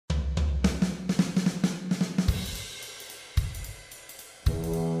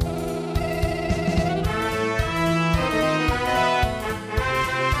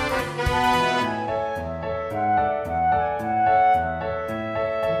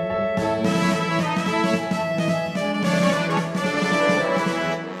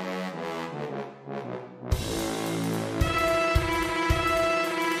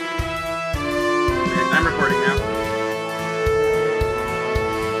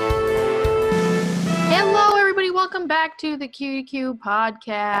Welcome back to the QQ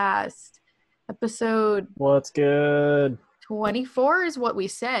podcast. Episode What's good? 24 is what we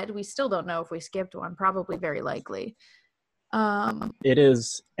said. We still don't know if we skipped one. Probably very likely. It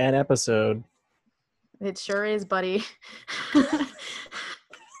is an episode. It sure is, buddy.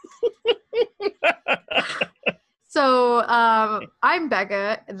 So, I'm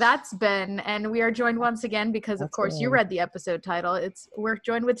Becca, that's Ben, and we are joined once again because, of course, you read the episode title. We're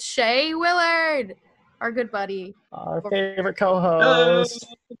joined with Shay Willard, our good buddy. Our favorite co-host.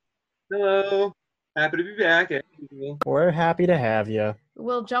 Hello. Happy to be back. We're happy to have you.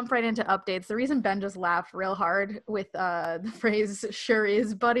 We'll jump right into updates. The reason Ben just laughed real hard with the phrase "sure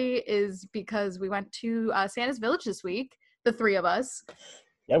is, buddy" is because we went to Santa's Village this week, the three of us.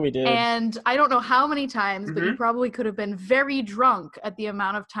 Yeah, we did. And I don't know how many times, but you probably could have been very drunk at the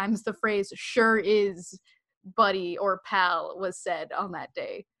amount of times the phrase "sure is, buddy" or "pal" was said on that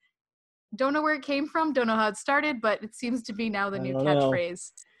day. Don't know where it came from, don't know how it started, but it seems to be now the new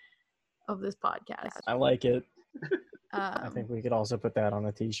catchphrase of this podcast. I like it. I think we could also put that on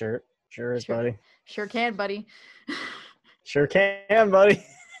a t-shirt. Sure is, buddy. Sure can, buddy. Sure can, buddy.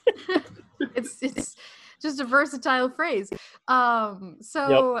 It's just a versatile phrase. Other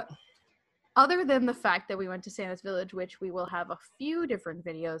than the fact that we went to Santa's Village, which we will have a few different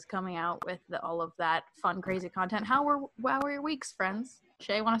videos coming out with all of that fun, crazy content, how were your weeks, friends?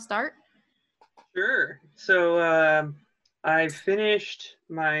 Shay, want to start? Sure. So I finished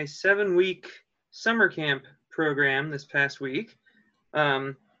my 7-week summer camp program this past week.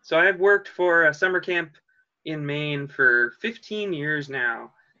 So I've worked for a summer camp in Maine for 15 years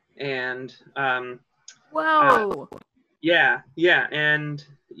now. And whoa. Yeah. And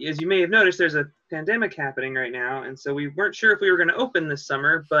as you may have noticed, there's a pandemic happening right now. And so we weren't sure if we were going to open this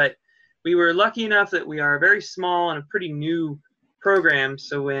summer, but we were lucky enough that we are very small and a pretty new program.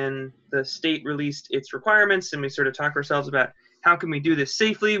 So when the state released its requirements and we sort of talked ourselves about how can we do this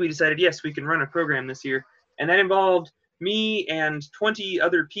safely, we decided, yes, we can run a program this year. And that involved me and 20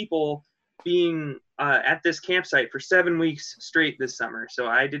 other people being at this campsite for 7 weeks straight this summer. So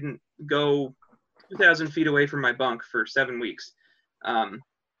I didn't go 2,000 feet away from my bunk for 7 weeks.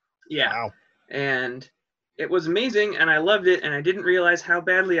 Wow. And it was amazing and I loved it. And I didn't realize how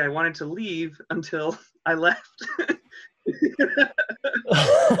badly I wanted to leave until I left.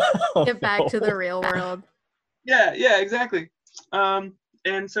 Get back to the real world. Yeah, exactly.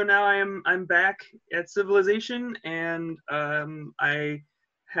 And so now I'm back at Civilization, and I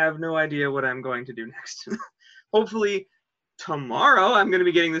have no idea what I'm going to do next. Hopefully tomorrow I'm going to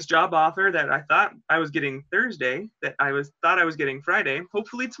be getting this job offer that I thought I was getting Thursday, that thought I was getting Friday.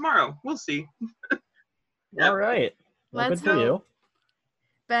 Hopefully tomorrow. We'll see. Yep. All right. Well, Let's good for you.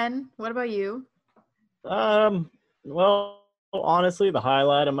 Ben, what about you? Well, honestly, the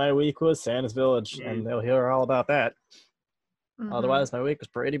highlight of my week was Santa's Village, and they'll hear all about that. Mm-hmm. Otherwise, my week was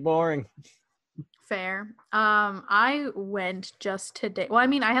pretty boring. Fair. I went just today. Well, I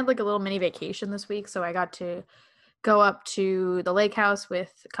mean, I had like a little mini vacation this week, so I got to go up to the lake house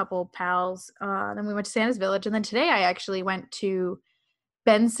with a couple pals. Then we went to Santa's Village, and then today I actually went to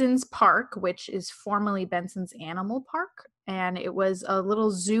Benson's Park, which is formerly Benson's Animal Park, and it was a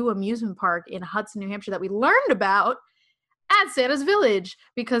little zoo amusement park in Hudson, New Hampshire that we learned about at Santa's Village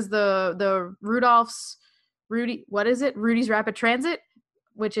because the Rudy's Rapid Transit,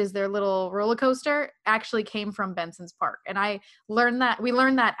 which is their little roller coaster, actually came from Benson's Park. And we learned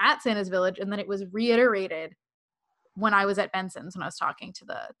that at Santa's Village, and then it was reiterated when I was at Benson's when I was talking to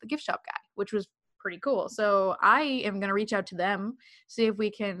the gift shop guy, which was pretty cool. So I am going to reach out to them, see if we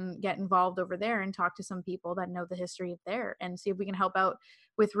can get involved over there and talk to some people that know the history there and see if we can help out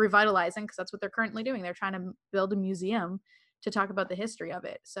with revitalizing, because that's what they're currently doing. They're trying to build a museum to talk about the history of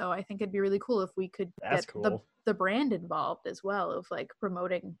it. So I think it'd be really cool if we could get the brand involved as well, of like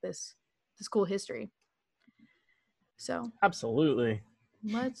promoting this cool history. So absolutely.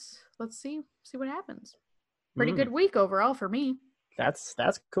 Let's see what happens. Pretty good week overall for me. That's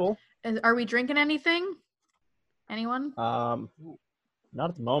cool. Are we drinking anything? Anyone? Not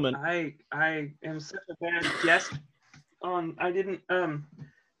at the moment. I am such a bad guest. I didn't.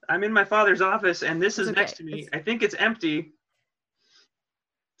 I'm in my father's office, and this is okay. Next to me. I think it's empty.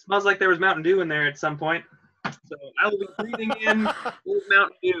 Smells like there was Mountain Dew in there at some point. So I will be breathing in old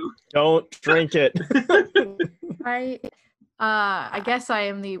Mountain Dew. Don't drink it. I guess I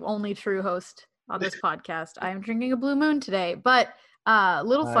am the only true host on this podcast. I am drinking a Blue Moon today, but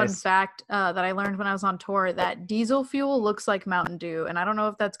little fun fact that I learned when I was on tour, that diesel fuel looks like Mountain Dew, and I don't know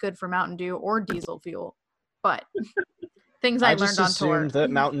if that's good for Mountain Dew or diesel fuel, but things I learned on tour. I just assumed that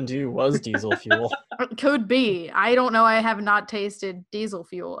Mountain Dew was diesel fuel. Could be. I don't know. I have not tasted diesel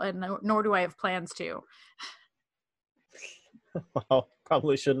fuel, and nor do I have plans to. Well,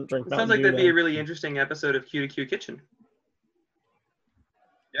 probably shouldn't drink It Mountain sounds like Dew that'd be a then. really interesting episode of Q to Q Kitchen.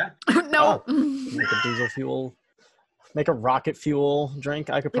 Yeah. No. Make a diesel fuel. Make a rocket fuel drink.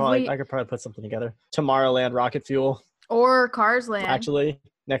 I could probably put something together. Tomorrowland rocket fuel. Or Cars Land. Actually,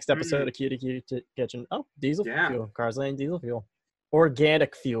 next episode of Q to Q Kitchen. Oh, diesel fuel. Cars Land diesel fuel.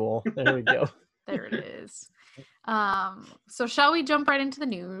 Organic fuel. There we go. There it is. So shall we jump right into the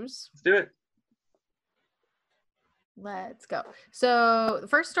news? Let's do it. Let's go. So the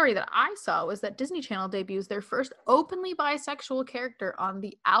first story that I saw was that Disney Channel debuts their first openly bisexual character on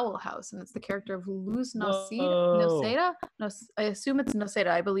the Owl House, and it's the character of Luz Noceda. No, I assume it's Noceda.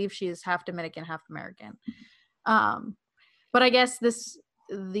 I believe she is half Dominican, half American. But I guess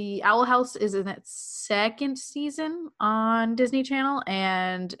the Owl House is in its second season on Disney Channel,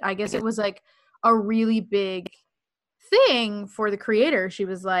 and I guess it was like a really big thing for the creator. She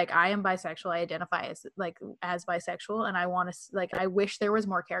was like, I am bisexual, I identify as bisexual, and I want to I wish there was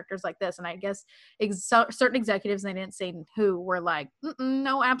more characters like this. And I guess certain executives, and they didn't say who, were like,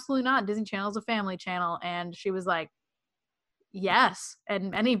 no, absolutely not, Disney Channel is a family channel. And she was like, yes,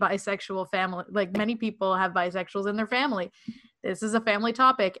 and many bisexual family, like many people have bisexuals in their family. This is a family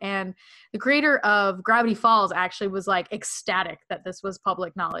topic. And the creator of Gravity Falls actually was like ecstatic that this was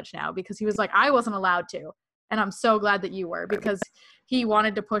public knowledge now, because he was like, I wasn't allowed to. And I'm so glad that you were, because he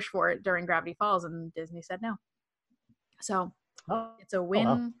wanted to push for it during Gravity Falls, and Disney said no. So it's a win.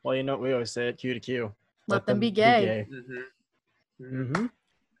 Oh, well, you know what we always say at Q to Q. Let them be gay.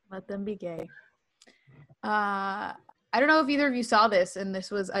 Let them be gay. I don't know if either of you saw this, and this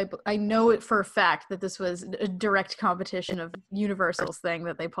was, I know it for a fact that this was a direct competition of Universal's thing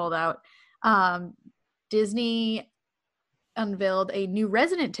that they pulled out. Disney unveiled a new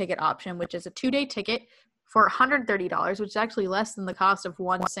resident ticket option, which is a 2-day ticket for $130, which is actually less than the cost of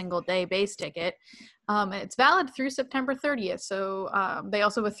one single day base ticket. It's valid through September 30th. So they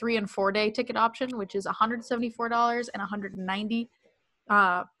also have a 3- and 4-day ticket option, which is $174 and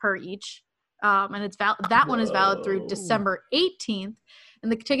 $190 per each. And it's that one is valid through December 18th.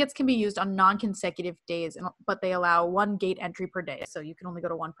 And the tickets can be used on non-consecutive days, but they allow 1 gate entry per day. So you can only go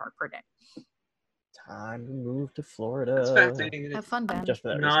to 1 park per day. Time to move to Florida. That's fascinating. Have fun, Ben. Just for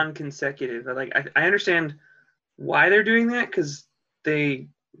that non-consecutive. I understand why they're doing that, because they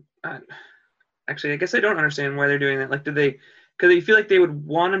actually, I guess I don't understand why they're doing that. Like, because they feel like they would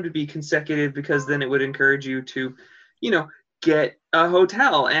want them to be consecutive, because then it would encourage you to, get a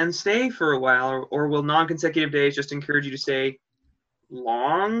hotel and stay for a while, or will non-consecutive days just encourage you to stay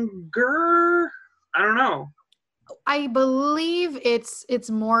longer? I don't know. I believe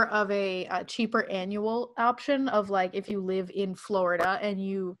it's more of a cheaper annual option of, like, if you live in Florida and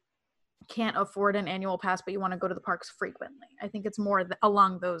you can't afford an annual pass but you want to go to the parks frequently. I think it's more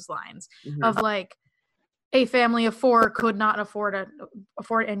along those lines of, like, a family of 4 could not afford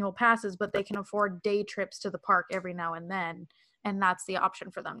annual passes, but they can afford day trips to the park every now and then. And that's the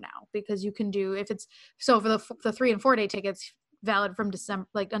option for them now, because you can do, for the 3 and 4 day tickets, valid from December,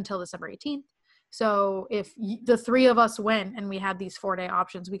 until December 18th. So if the 3 of us went and we had these 4-day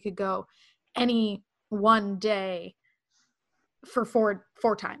options, we could go any one day for four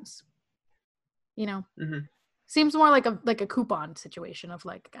times, Seems more like a coupon situation of,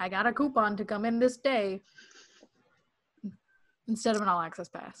 like, I got a coupon to come in this day instead of an all access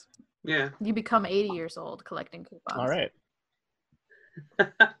pass. Yeah. You become 80 years old collecting coupons. All right.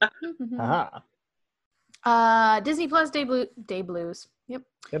 Disney Plus debuts. Yep.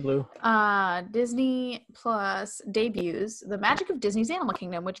 Blue. Disney Plus debuts The Magic of Disney's Animal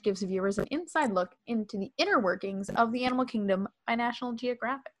Kingdom, which gives viewers an inside look into the inner workings of the Animal Kingdom by National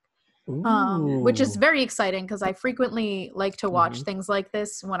Geographic. Which is very exciting, because I frequently like to watch things like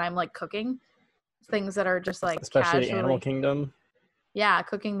this when I'm, like, cooking. Things that are just, like, especially casually, Animal Kingdom. Yeah,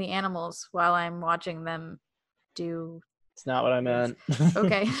 cooking the animals while I'm watching them do. It's not what I meant.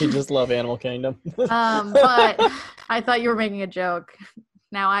 Okay. You just love Animal Kingdom. But I thought you were making a joke.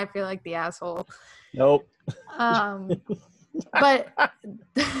 Now I feel like the asshole. Nope. But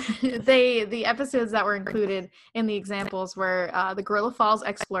the episodes that were included in the examples were the Gorilla Falls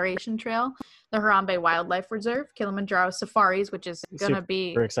Exploration Trail, the Harambe Wildlife Reserve, Kilimanjaro Safaris, which is going to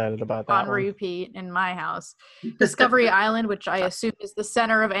be super excited about that on repeat in my house, Discovery Island, which I assume is the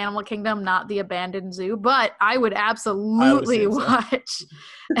center of Animal Kingdom, not the abandoned zoo, but I would absolutely watch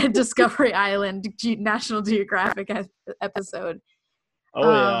a Discovery Island National Geographic episode. Oh,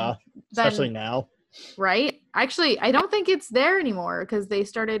 yeah. Especially now. Right? Actually, I don't think it's there anymore, because they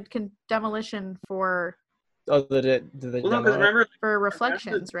started demolition for. Oh, did they? Well, no, because remember, for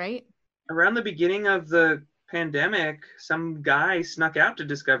Reflections, right? Around the beginning of the pandemic, some guy snuck out to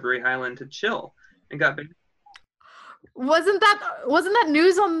Discovery Island to chill and got big. Wasn't that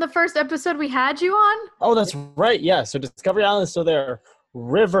news on the first episode we had you on? Oh, that's right. Yeah. So Discovery Island is still there.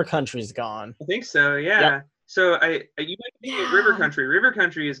 River Country's gone. I think so. Yeah. Yep. So you might be at River Country. River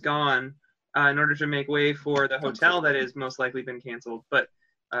Country is gone in order to make way for the hotel that has most likely been canceled. But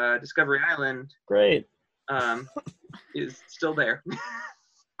Discovery Island, great, is still there.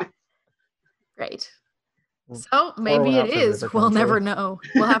 Great. So maybe it is. We'll never know.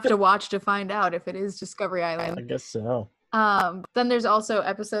 We'll have to watch to find out if it is Discovery Island. I guess so. Then there's also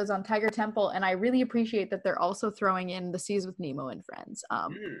episodes on Tiger Temple, and I really appreciate that they're also throwing in The Seas with Nemo and Friends.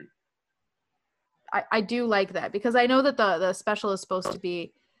 I do like that because I know that the special is supposed to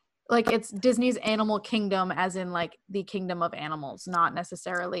be like it's Disney's Animal Kingdom, as in like the kingdom of animals, not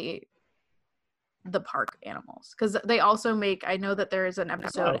necessarily the park animals. Because they also make, I know that there is an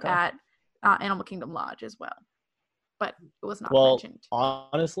episode at Animal Kingdom Lodge as well, but it was not mentioned.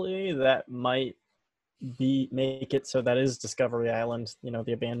 Honestly, that might make it so that is Discovery Island,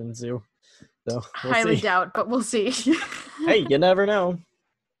 the abandoned zoo. So we'll highly see. doubt, but we'll see. Hey, you never know.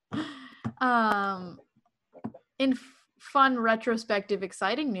 In fun, retrospective,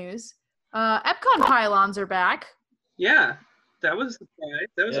 exciting news, Epcot pylons are back. Yeah, that was a surprise.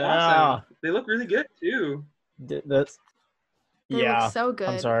 That was awesome. They look really good too. They look so good.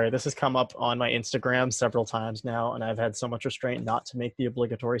 I'm sorry. This has come up on my Instagram several times now, and I've had so much restraint not to make the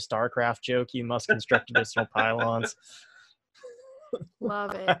obligatory StarCraft joke. You must construct additional pylons.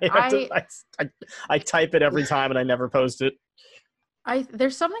 Love it. I type it every time, and I never post it.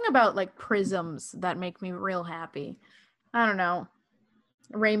 There's something about like prisms that make me real happy. I don't know.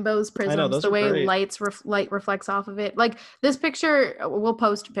 Rainbows, prisms, the way light reflects off of it. Like this picture, we'll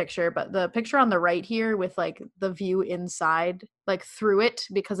post a picture, but the picture on the right here with like the view inside, like through it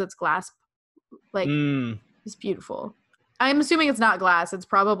because it's glass, like it's beautiful. I'm assuming it's not glass. It's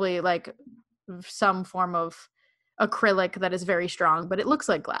probably like some form of acrylic that is very strong, but it looks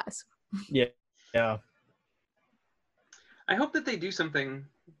like glass. Yeah. I hope that they do something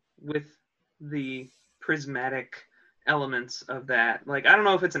with the prismatic elements of that. Like, I don't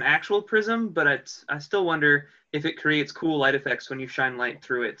know if it's an actual prism, but I still wonder if it creates cool light effects when you shine light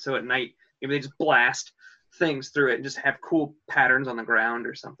through it. So at night, maybe they just blast things through it and just have cool patterns on the ground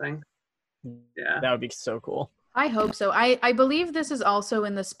or something. Yeah. That would be so cool. I hope so. I believe this is also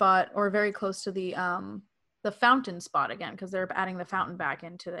in the spot or very close to the fountain spot again, because they're adding the fountain back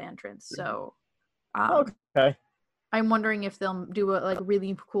into the entrance. So okay. I'm wondering if they'll do a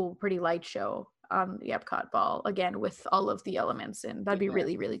really cool, pretty light show on the Epcot ball again with all of the elements, and that'd be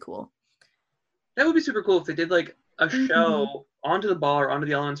really, really cool. That would be super cool if they did like a show onto the ball or onto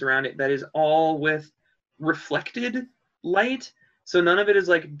the elements around it that is all with reflected light. So none of it is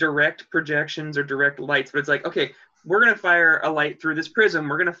like direct projections or direct lights, but it's like, okay, we're going to fire a light through this prism.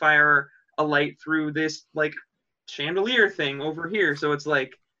 We're going to fire a light through this like chandelier thing over here. So it's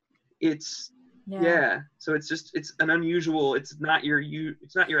like, so it's an unusual, it's not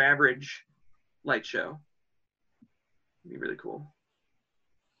your average light show. It'd be really cool.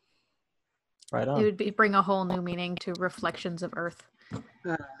 Right on. It would bring a whole new meaning to reflections of Earth.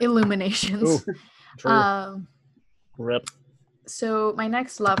 Illuminations. Ooh, true. Rip. So my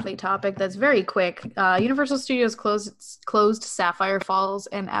next lovely topic that's very quick. Universal Studios closed Sapphire Falls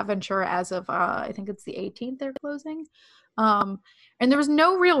and Aventura as of I think it's the 18th they're closing. And there was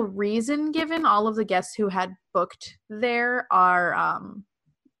no real reason given. All of the guests who had booked there are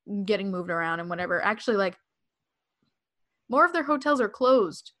getting moved around and whatever. Actually, like more of their hotels are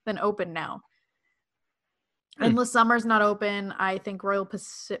closed than open now. Endless Summer's not open. I think Royal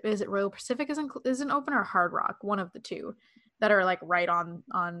Pacific isn't open, or Hard Rock, one of the two that are like right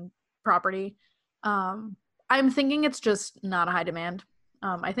on property. I'm thinking it's just not a high demand.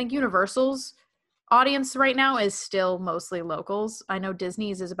 I think Universal's audience right now is still mostly locals. I know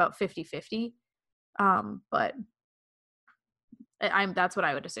Disney's is about 50-50. But that's what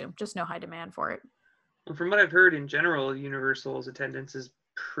I would assume. Just no high demand for it. Well, from what I've heard in general, Universal's attendance is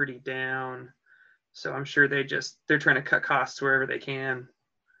pretty down. So I'm sure they're trying to cut costs wherever they can.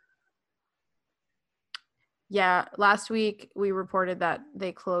 Yeah, last week we reported that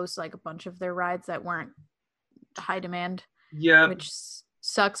they closed like a bunch of their rides that weren't high demand. Yeah, which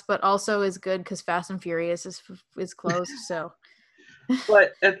sucks, but also is good because Fast and Furious is closed. So,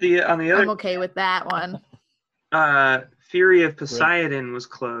 but on the other, I'm okay with that one. Fury of Poseidon was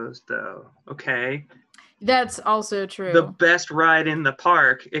closed though. Okay. That's also true. The best ride in the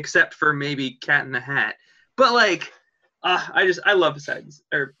park, except for maybe Cat in the Hat. But like, I love Poseidon's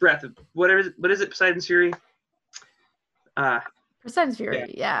or Breath of what is it? Poseidon's Fury. Poseidon's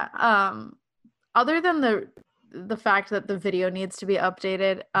Fury, yeah. Other than the fact that the video needs to be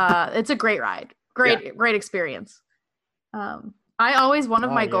updated, it's a great ride, great experience. I always, one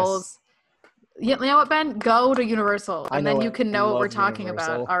of my yes. goals, you know what, Ben? Go to Universal, I and know then you it. can know what Love we're talking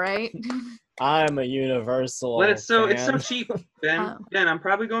Universal. about, all right? I'm a Universal But it's so fan. cheap, Ben. Oh. Ben, I'm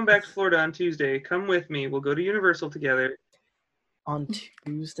probably going back to Florida on Tuesday. Come with me. We'll go to Universal together. On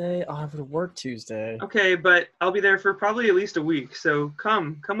Tuesday? I'll have to work Tuesday. Okay, but I'll be there for probably at least a week. So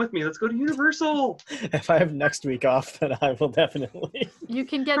come with me. Let's go to Universal. If I have next week off, then I will definitely. You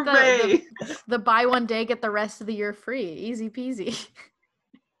can get Hooray! the buy one day, get the rest of the year free. Easy peasy.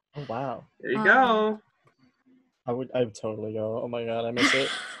 Oh wow. There you go. I would totally go. Oh my god, I miss it.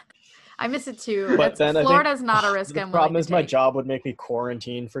 I miss it too. But then Florida's I think, not a risk the I'm problem willing is to my take. job would make me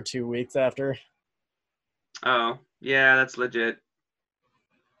quarantine for 2 weeks after. Oh, yeah, that's legit.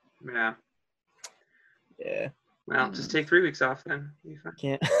 Yeah. Yeah. Well, just take 3 weeks off then. You'll be fine.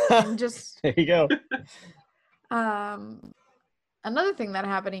 Can't. Just There you go. another thing that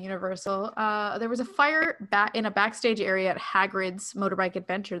happened at Universal, there was a fire in a backstage area at Hagrid's Motorbike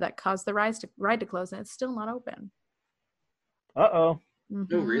Adventure that caused the ride to close, and it's still not open. Uh-oh.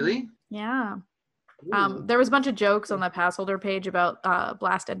 Mm-hmm. Oh, really? Yeah. Ooh. There was a bunch of jokes on the pass holder page about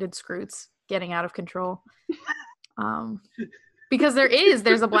blast-ended scroots getting out of control. Because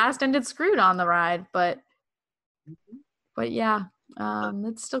there's a blast-ended scroot on the ride, but yeah,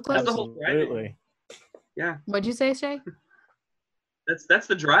 it's still closed. That's the whole ride. Absolutely. Yeah. What'd you say, Shay? That's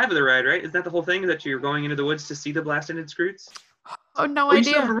the drive of the ride, right? Isn't that the whole thing, that you're going into the woods to see the blast-ended scroots? Oh, no Oh, you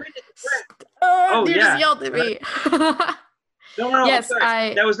still idea. have ridden it. Oh, you yeah. just yelled at me. No, Yes,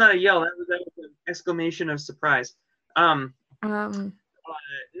 sorry. That was not a yell. That was an exclamation of surprise. No,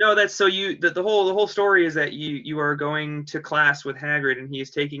 that's so the whole story is that you are going to class with Hagrid, and he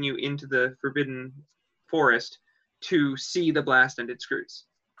is taking you into the Forbidden Forest to see the blast-ended scroots.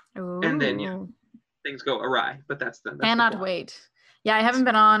 And then things go awry. But that's Cannot the wait. Yeah, I haven't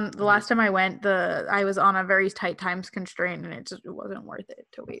been on. The last time I went, I was on a very tight times constraint, and it wasn't worth it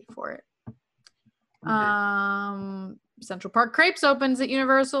to wait for it. Central Park Crepes opens at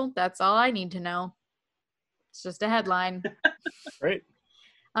Universal. That's all I need to know. It's just a headline. Great.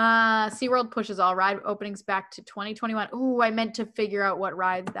 SeaWorld pushes all ride openings back to 2021. Ooh, I meant to figure out what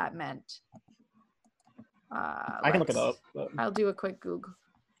rides that meant. I can look it up. But... I'll do a quick Google.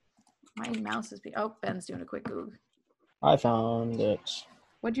 My mouse is Ben's doing a quick Google. I found it.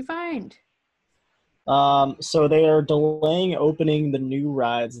 What'd you find? So they are delaying opening the new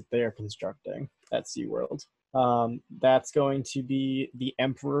rides that they are constructing at SeaWorld. That's going to be the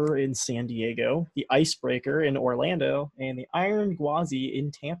Emperor in San Diego, the Icebreaker in Orlando, and the Iron Gwazi in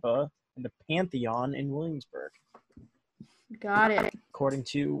Tampa, and the Pantheon in Williamsburg. Got it. According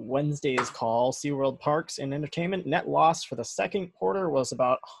to Wednesday's call, SeaWorld Parks and Entertainment net loss for the second quarter was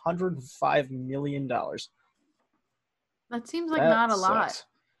about $105 million. That seems like not a lot.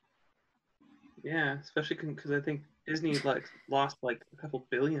 Yeah, especially because I think Disney lost a couple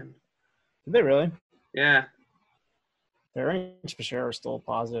billion. Did they really? Yeah. Their earnings per share are still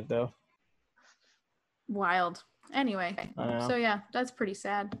positive, though. Wild. Anyway, so yeah, that's pretty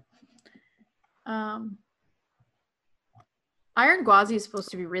sad. Iron Gwazi is supposed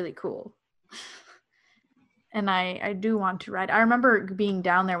to be really cool. And I do want to ride. I remember being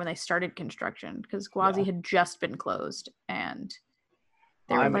down there when they started construction, because Gwazi had just been closed, and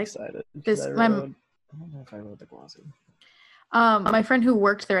they were excited. I don't know if I rode the Gwazi. My friend who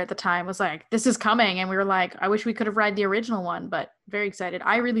worked there at the time was like, "This is coming," and we were like, "I wish we could have ride the original one," but very excited.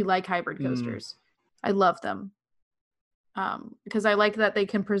 I really like hybrid coasters. I love them. Because I like that they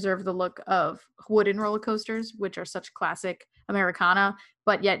can preserve the look of wooden roller coasters, which are such classic Americana,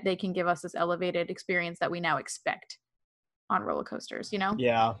 but yet they can give us this elevated experience that we now expect on roller coasters, you know?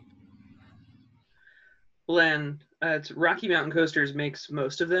 Yeah. Well, and it's Rocky Mountain Coasters makes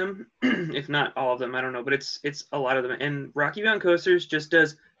most of them, if not all of them. I don't know, but it's a lot of them. And Rocky Mountain Coasters just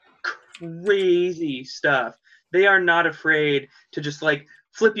does crazy stuff. They are not afraid to just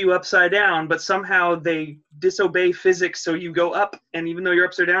flip you upside down, but somehow they disobey physics, so you go up, and even though you're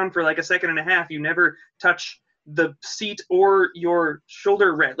upside down for a second and a half, you never touch the seat or your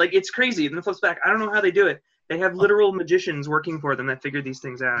shoulder rest. It's crazy. And then it flips back. I don't know how they do it. They have literal magicians working for them that figure these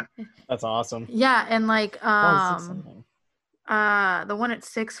things out. That's awesome. Yeah, and the one at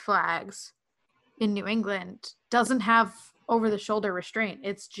Six Flags in New England doesn't have over-the-shoulder restraint.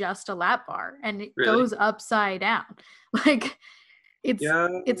 It's just a lap bar, and it goes upside down.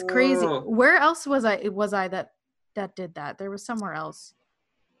 It's crazy. Where else was I that did that? There was somewhere else.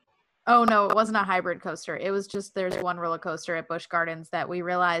 Oh no, it wasn't a hybrid coaster. It was just, there's one roller coaster at Busch Gardens that we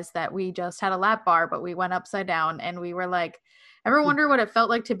realized that we just had a lap bar, but we went upside down, and we were like, ever wonder what it felt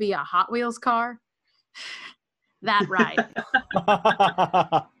like to be a Hot Wheels car? That ride.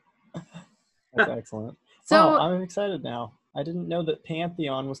 That's excellent. Wow, So I'm excited now. I didn't know that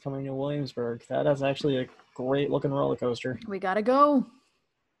Pantheon was coming to Williamsburg. That is actually a great looking roller coaster. we gotta go.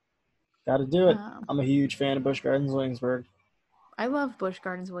 Got to do it. Um, I'm a huge fan of Busch Gardens Williamsburg. I love Busch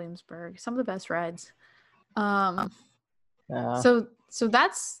Gardens Williamsburg. Some of the best rides. Um, Uh, so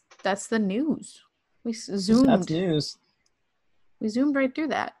that's the news. We that's zoomed. news. We zoomed right through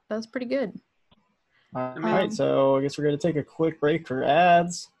that. That's pretty good. All mean- right, so I guess we're going to take a quick break for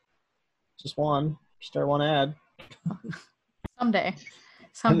ads. Just one. Start one ad. Someday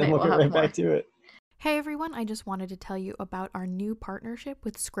And then we'll we'll get have right more. back to it. Hey everyone, I just wanted to tell you about our new partnership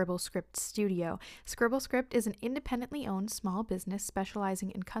with Scribblescript Studio. Scribblescript is an independently owned small business specializing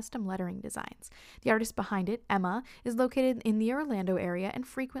in custom lettering designs. The artist behind it, Emma, is located in the Orlando area, and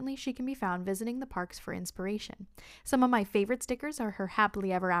frequently she can be found visiting the parks for inspiration. Some of my favorite stickers are her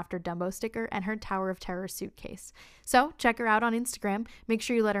Happily Ever After Dumbo sticker and her Tower of Terror suitcase. So check her out on Instagram, make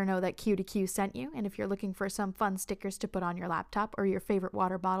sure you let her know that Q2Q sent you, and if you're looking for some fun stickers to put on your laptop or your favorite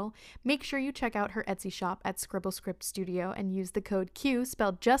water bottle, make sure you check out her Etsy shop at Scribblescript Studio and use the code Q,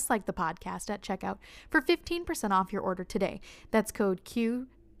 spelled just like the podcast, at checkout for 15% off your order today. That's code Q,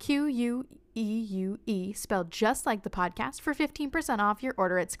 Q-U-E-U-E, spelled just like the podcast, for 15% off your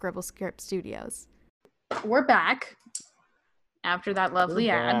order at Scribblescript Studios. We're back after that lovely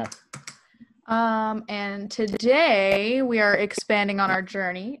We're ad. back. And today we are expanding on our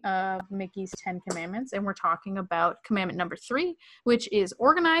journey of Mickey's 10 Commandments, and we're talking about commandment number 3, which is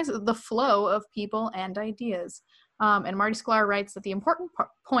organize the flow of people and ideas. And Marty Sklar writes that the important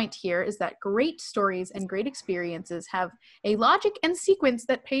point here is that great stories and great experiences have a logic and sequence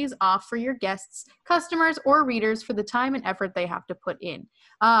that pays off for your guests, customers, or readers for the time and effort they have to put in.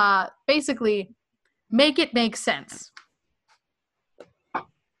 Basically, make it make sense.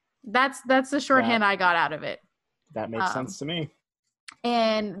 That's the shorthand I got out of it. That makes sense to me.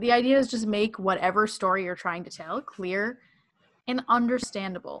 And the idea is just make whatever story you're trying to tell clear and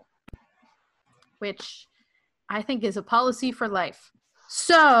understandable, which I think is a policy for life.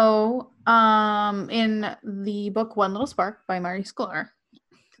 So, in the book One Little Spark by Marty Sklar,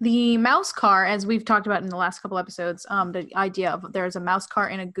 the mouse car, as we've talked about in the last couple episodes, the idea of there's a mouse car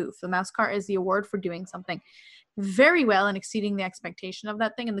and a goof. The mouse car is the award for doing something very well and exceeding the expectation of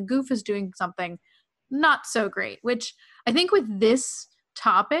that thing, and the goof is doing something not so great, which I think with this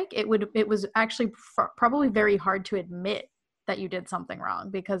topic it was actually probably very hard to admit that you did something wrong,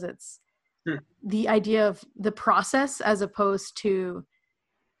 because it's the idea of the process as opposed to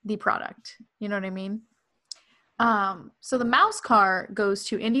the product. You know what I mean? So the mouse car goes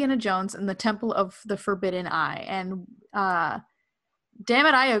to Indiana Jones and the Temple of the Forbidden Eye, and damn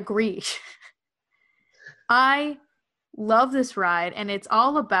it, I agree. I love this ride, and it's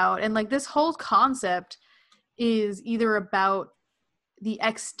all about, and like this whole concept is either about the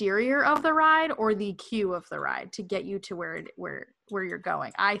exterior of the ride or the queue of the ride to get you to where you're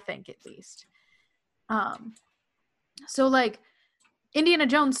going, I think, at least. So like Indiana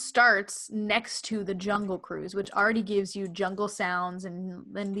Jones starts next to the Jungle Cruise, which already gives you jungle sounds and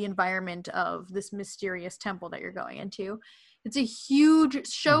the environment of this mysterious temple that you're going into. It's a huge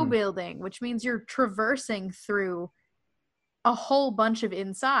show building, which means you're traversing through a whole bunch of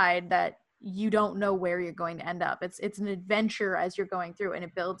inside that you don't know where you're going to end up. It's an adventure as you're going through, and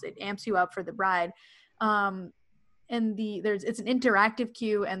it amps you up for the ride. And it's an interactive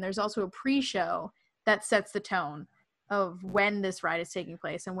queue, and there's also a pre-show that sets the tone of when this ride is taking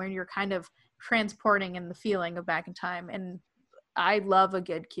place and when you're kind of transporting in the feeling of back in time. And I love a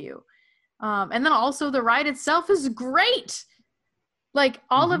good queue. And then also the ride itself is great. Like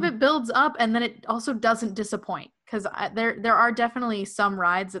all of it builds up, and then it also doesn't disappoint, because there are definitely some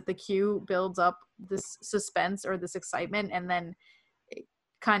rides that the queue builds up this suspense or this excitement, and then it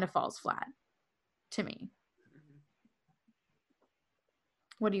kind of falls flat to me.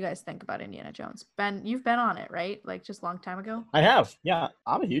 What do you guys think about Indiana Jones? Ben, you've been on it, right? Like just a long time ago? I have. Yeah,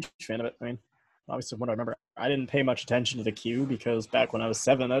 I'm a huge fan of it. I mean, obviously, what I remember, I didn't pay much attention to the queue because back when I was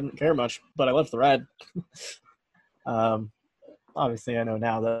 7, I didn't care much, but I loved the ride. Obviously, I know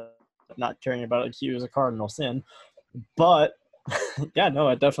now that not caring about a queue is a cardinal sin, but yeah, no,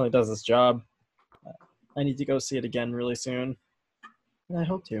 it definitely does its job. I need to go see it again really soon, and I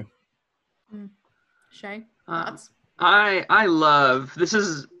hope to. Shay, thoughts? I love this.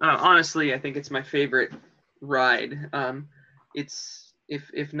 Is honestly, I think it's my favorite ride. It's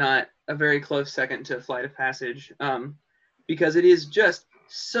if not a very close second to Flight of Passage, because it is just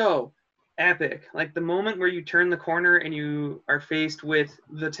so epic. Like the moment where you turn the corner and you are faced with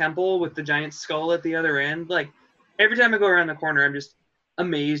the temple with the giant skull at the other end. Like every time I go around the corner, I'm just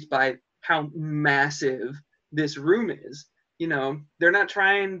amazed by how massive this room is. You know, they're not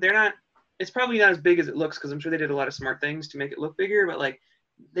it's probably not as big as it looks because I'm sure they did a lot of smart things to make it look bigger, but like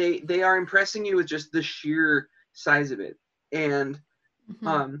they are impressing you with just the sheer size of it. And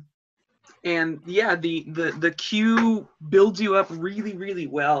yeah, the queue builds you up really, really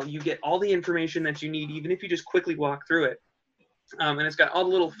well. You get all the information that you need, even if you just quickly walk through it. And it's got all the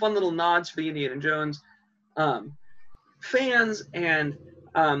little fun little nods for the Indiana Jones fans, and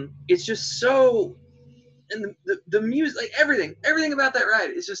it's just so, and the music, like everything about that ride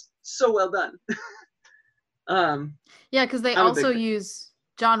is just so well done. Yeah, because they also use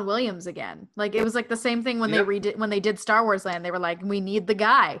John Williams again. Like it was like the same thing when they did Star Wars Land. They were like, we need the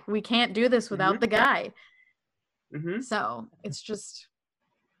guy. We can't do this without the guy. So it's just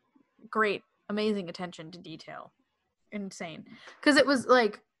great, amazing attention to detail. Insane. Because it was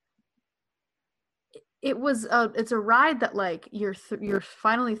like, it's a ride that like you're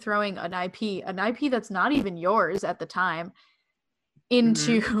finally throwing an IP that's not even yours at the time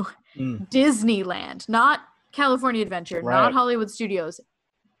into Disneyland, not California Adventure, not Hollywood Studios,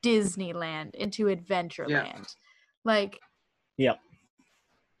 Disneyland, into Adventureland. Like,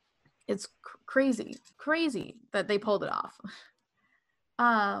 it's crazy that they pulled it off.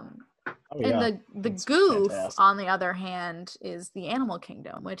 And the goof, fantastic. On the other hand, is the Animal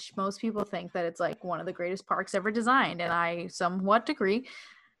Kingdom, which most people think that it's like one of the greatest parks ever designed, and I somewhat agree.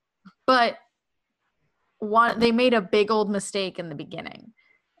 But they made a big old mistake in the beginning,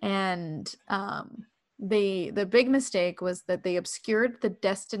 and the big mistake was that they obscured the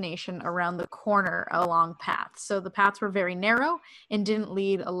destination around the corner along paths. So the paths were very narrow and didn't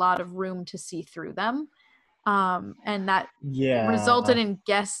leave a lot of room to see through them. And that resulted in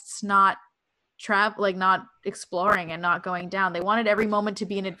guests not not exploring and not going down. They wanted every moment to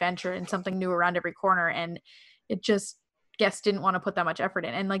be an adventure and something new around every corner, and it just, guests didn't want to put that much effort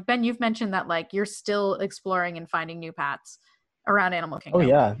in. And like Ben, you've mentioned that like you're still exploring and finding new paths around Animal Kingdom. Oh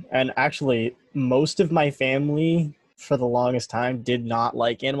yeah, and actually most of my family for the longest time did not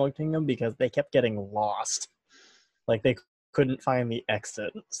like Animal Kingdom because they kept getting lost. Like they couldn't find the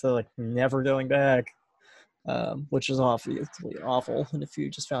exit, so like never going back. Which is obviously awful. And if you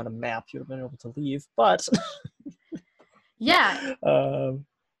just found a map, you'd have been able to leave. But yeah,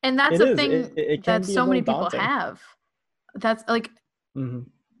 and that's a thing that so many people daunting. have. That's like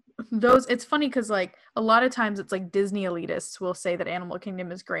those. It's funny because like a lot of times it's like Disney elitists will say that Animal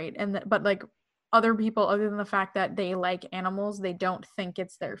Kingdom is great, but like other people, other than the fact that they like animals, they don't think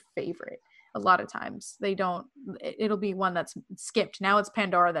it's their favorite. A lot of times they don't. It'll be one that's skipped. Now it's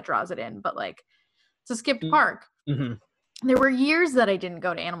Pandora that draws it in, but like. It's a skipped park. There were years that I didn't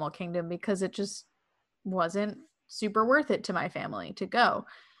go to Animal Kingdom because it just wasn't super worth it to my family to go.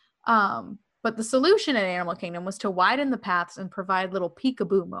 But the solution at Animal Kingdom was to widen the paths and provide little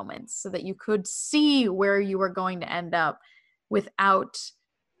peekaboo moments so that you could see where you were going to end up without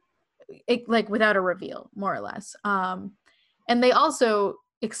a reveal, more or less. And they also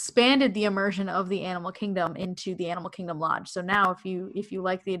expanded the immersion of the Animal Kingdom into the Animal Kingdom Lodge. So now if you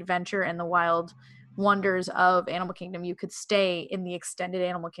like the adventure and the wild wonders of Animal Kingdom, you could stay in the extended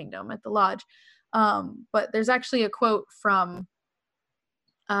Animal Kingdom at the lodge. But there's actually a quote from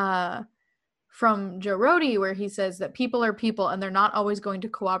Joe Rohde where he says that people are people and they're not always going to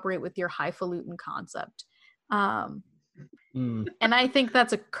cooperate with your highfalutin concept. And I think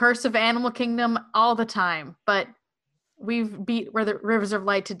that's a curse of Animal Kingdom all the time, but we've beat Rivers of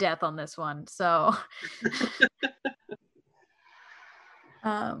Light to death on this one, so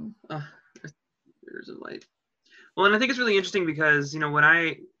Rivers of Light. Well, and I think it's really interesting because, you know,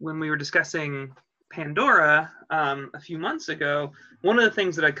 when we were discussing Pandora a few months ago, one of the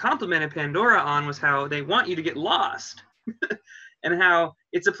things that I complimented Pandora on was how they want you to get lost and how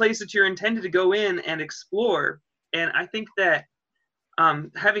it's a place that you're intended to go in and explore. And I think that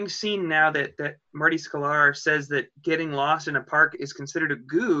having seen now that Marty Sklar says that getting lost in a park is considered a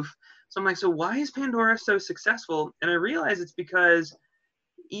goof, so I'm like, so why is Pandora so successful? And I realize it's because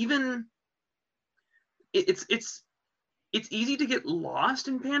even it's easy to get lost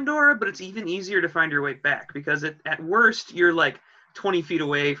in Pandora, but it's even easier to find your way back because at worst you're like 20 feet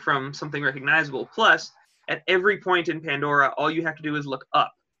away from something recognizable. Plus, at every point in Pandora, all you have to do is look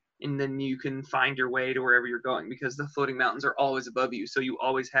up, and then you can find your way to wherever you're going because the floating mountains are always above you. So you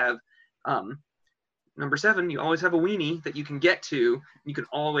always have, number 7, you always have a weenie that you can get to. You can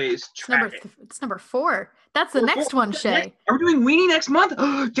always track it. It's number 4. That's the next one, Shay. Are we doing weenie next month?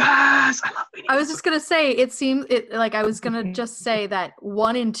 Oh, yes! I love weenie. I was just going to say, I was going to just say that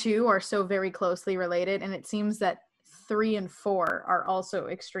 1 and 2 are so very closely related, and it seems that 3 and 4 are also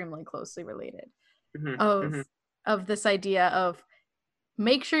extremely closely related of this idea of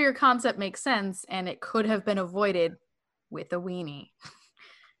make sure your concept makes sense, and it could have been avoided with a weenie.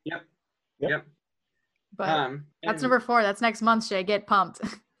 Yep. But that's and number 4. That's next month, Shay. Get pumped.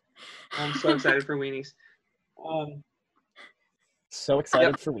 I'm so excited for weenies. So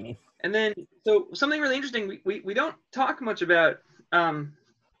excited for weenie. And then, so something really interesting, we don't talk much about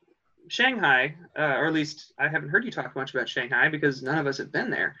Shanghai, or at least I haven't heard you talk much about Shanghai because none of us have been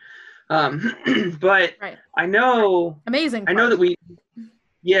there. But Right. I know Amazing I know park. that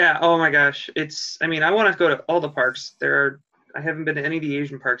yeah, oh my gosh. I mean, I want to go to all the parks. I haven't been to any of the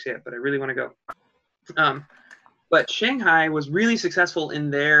Asian parks yet, but I really want to go. But Shanghai was really successful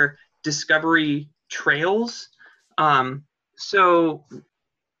in their discovery trails. So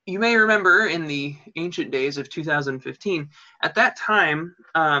you may remember in the ancient days of 2015, at that time,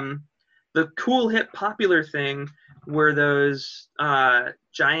 the cool, hip, popular thing were those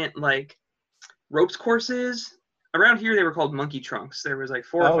giant, like, ropes courses. Around here, they were called monkey trunks. There was like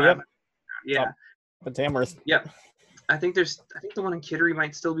 4 or 5. Yep. Yeah. But Tamworth. Yep. I think the one in Kittery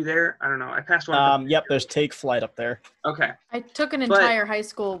might still be there. I don't know. I passed one. Yep, there's Take Flight up there. Okay. I took an entire high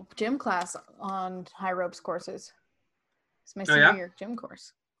school gym class on high ropes courses. It's my senior year gym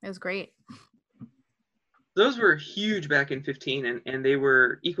course. It was great. Those were huge back in 15, and they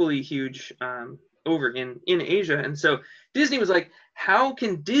were equally huge over in Asia. And so Disney was like, how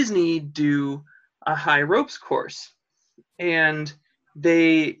can Disney do a high ropes course? And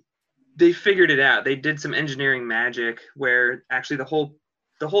they figured it out. They did some engineering magic where actually the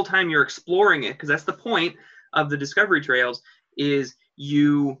whole time you're exploring it, because that's the point of the discovery trails, is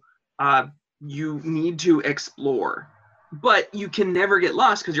you need to explore, but you can never get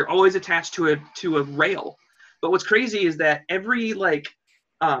lost because you're always attached to a rail. But what's crazy is that every what's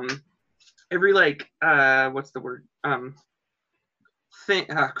the word thing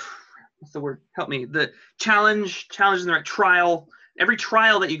what's the word, help me, the challenge is the right trial. Every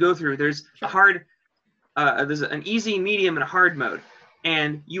trial that you go through, there's a hard there's an easy, medium, and a hard mode,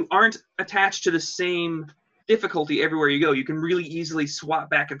 and you aren't attached to the same difficulty everywhere you go. You can really easily swap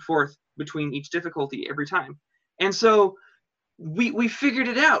back and forth between each difficulty every time. And so we figured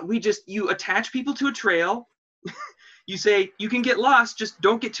it out. You attach people to a trail. You say, you can get lost, just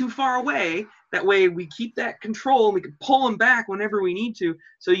don't get too far away. That way we keep that control and we can pull them back whenever we need to.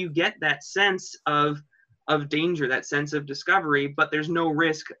 So you get that sense of danger, that sense of discovery, but there's no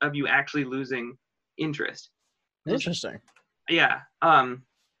risk of you actually losing interest. Interesting. Yeah. I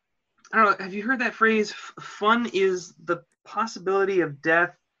don't know. Have you heard that phrase? Fun is the possibility of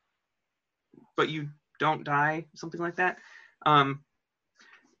death, but you don't die. Something like that.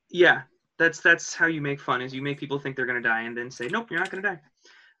 Yeah. That's how you make fun. Is you make people think they're gonna die and then say, nope, you're not gonna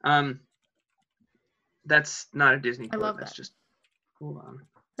die. That's not a Disney quote. I love that's that. just hold on.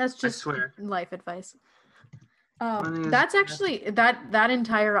 That's just I swear. life advice. That's actually that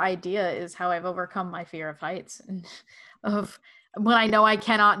entire idea is how I've overcome my fear of heights. And of when I know I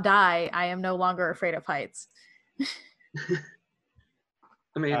cannot die, I am no longer afraid of heights.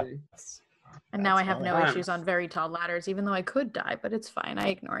 Amazing. And now I have no issues on very tall ladders, even though I could die, but it's fine. I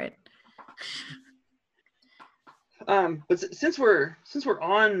ignore it. But since we're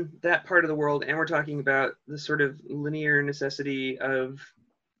on that part of the world and we're talking about the sort of linear necessity of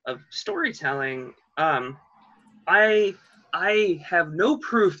storytelling, I have no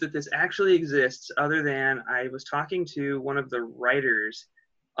proof that this actually exists other than I was talking to one of the writers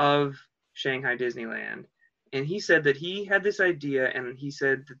of Shanghai Disneyland, and he said that he had this idea, and he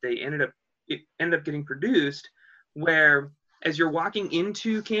said that it ended up getting produced, where as you're walking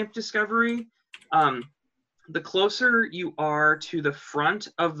into Camp Discovery, the closer you are to the front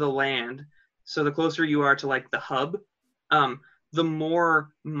of the land, so the closer you are to like the hub, the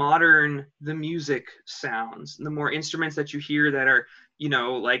more modern the music sounds, the more instruments that you hear that are,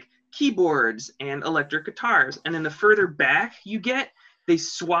 like keyboards and electric guitars. And then the further back you get, they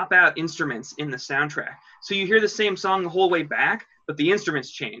swap out instruments in the soundtrack. So you hear the same song the whole way back, but the instruments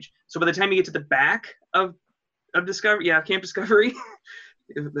change. So by the time you get to the back of Discovery, Camp Discovery,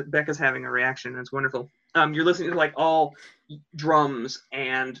 Becca's having a reaction. That's wonderful. You're listening to like all drums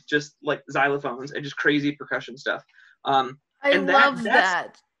and just like xylophones and just crazy percussion stuff. I love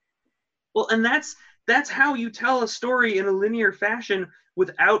that. Well, and that's how you tell a story in a linear fashion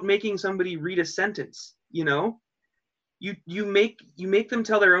without making somebody read a sentence. You make them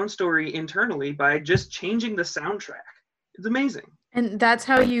tell their own story internally by just changing the soundtrack. It's amazing. And that's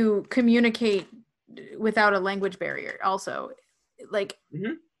how you communicate without a language barrier. Also, like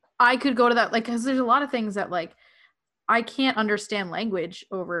I could go to that, like, because there's a lot of things that like I can't understand language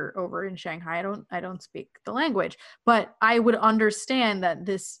over in Shanghai. I don't speak the language, but I would understand that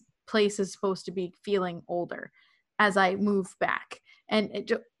this place is supposed to be feeling older as I move back. And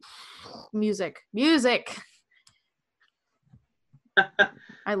music.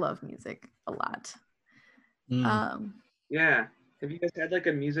 I I love music a lot. Yeah. Have you guys had like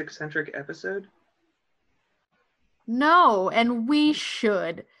a music-centric episode? No, and we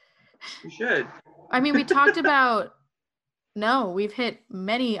should. You should. I mean, we talked about we've hit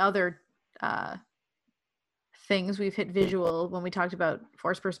many other things. We've hit visual when we talked about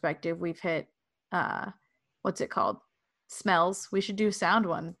force perspective. We've hit what's it called? Smells. We should do sound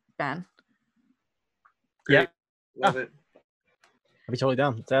one, Ben. Great. Yeah. Love it. I'll be totally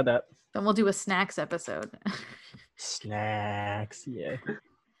down. Let's add that. Then we'll do a snacks episode. Snacks, yeah.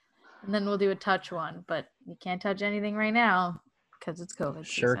 And then we'll do a touch one, but you can't touch anything right now because it's COVID.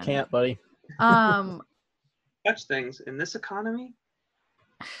 Sure season. can't, buddy. Touch things in this economy?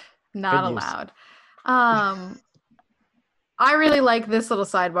 Not allowed. I really like this little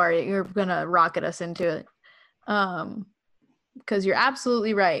sidebar. You're gonna rocket us into it. Because you're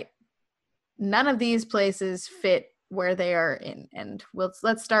absolutely right. None of these places fit where they are in. And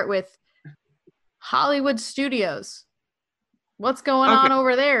let's start with Hollywood Studios. What's going on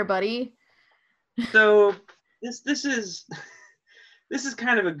over there, buddy? So this is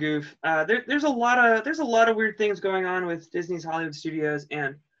kind of a goof. There's a lot of weird things going on with Disney's Hollywood Studios,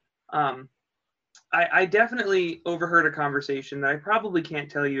 and I definitely overheard a conversation that I probably can't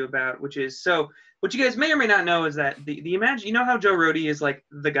tell you about, which is, so what you guys may or may not know is that the Imagine, you know how Joe Rohde is like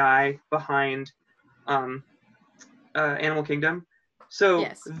the guy behind Animal Kingdom? So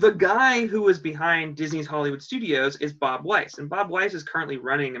yes. The guy who was behind Disney's Hollywood Studios is Bob Weiss, and Bob Weiss is currently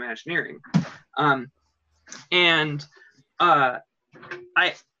running Imagineering.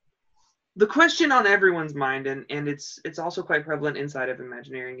 The question on everyone's mind, and it's also quite prevalent inside of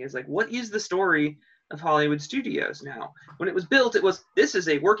Imagineering, is like, what is the story of Hollywood Studios now? When it was built, this is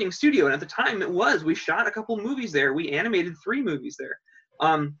a working studio, and at the time we shot a couple movies there. We animated 3 movies there.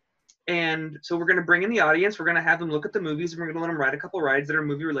 And so we're going to bring in the audience, we're going to have them look at the movies, and we're going to let them ride a couple rides that are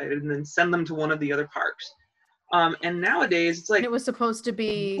movie related, and then send them to one of the other parks. And nowadays it's like, and it was supposed to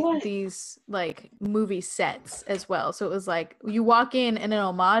be these like movie sets as well. So it was like you walk in and an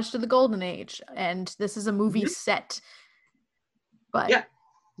homage to the Golden Age, and this is a movie set. But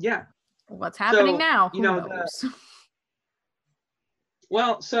yeah. What's happening now? Who knows?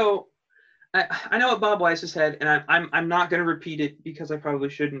 Well, so I know what Bob Weiss has said, and I'm not going to repeat it because I probably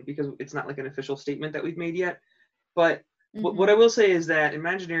shouldn't, because it's not like an official statement that we've made yet. But what I will say is that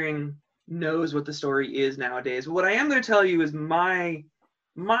Imagineering knows what the story is nowadays. What I am going to tell you is my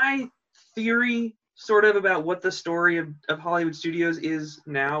theory, sort of, about what the story of Hollywood Studios is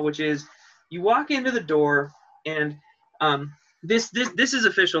now, which is you walk into the door, and this is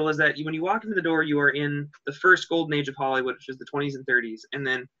official, is that when you walk into the door, you are in the first golden age of Hollywood, which is the 20s and 30s, and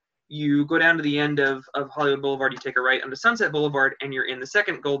then you go down to the end of Hollywood Boulevard, you take a right onto Sunset Boulevard, and you're in the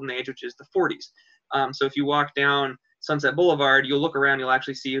second golden age, which is the 40s. So if you walk down Sunset Boulevard, you'll look around, you'll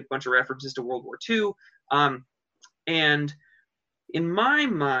actually see a bunch of references to World War II. And in my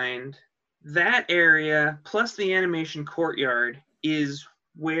mind, that area, plus the animation courtyard, is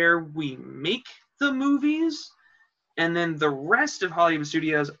where we make the movies, and then the rest of Hollywood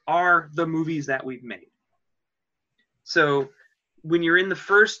Studios are the movies that we've made. So when you're in the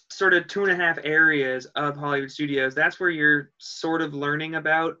first sort of 2.5 areas of Hollywood Studios, that's where you're sort of learning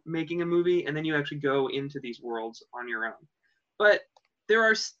about making a movie, and then you actually go into these worlds on your own. But there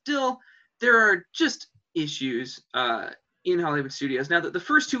are just issues in Hollywood Studios. Now, the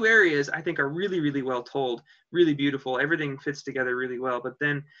first 2 areas I think are really, really well told, really beautiful. Everything fits together really well. But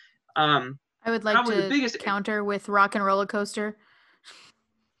then I would like to counter with Rock and Roller Coaster.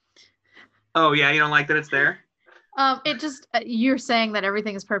 Oh yeah, you don't like that it's there? It just, you're saying that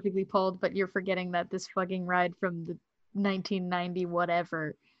everything is perfectly pulled, but you're forgetting that this fucking ride from the 1990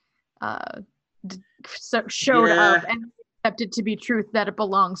 whatever showed up and accepted to be truth that it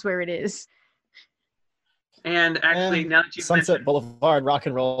belongs where it is. And actually, now that you've Sunset Boulevard, rock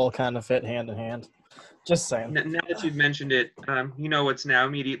and roll kind of fit hand in hand. Just saying. Now that you've mentioned it, you know what's now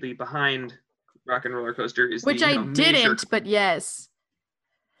immediately behind Rock and Roller Coaster is which I didn't, but yes.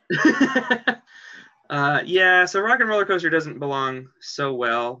 Yeah, so Rock and Roller Coaster doesn't belong so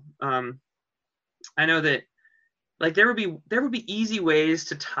well. I know that, like, there would be easy ways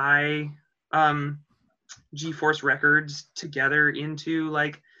to tie G-Force Records together into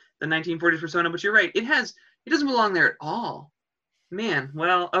like the 1940s persona, but you're right, it doesn't belong there at all. Man,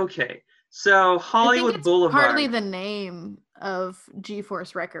 well, okay. So Hollywood I think it's Boulevard. Partly the name of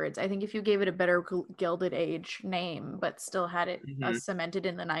G-Force Records. I think if you gave it a better Gilded Age name, but still had it cemented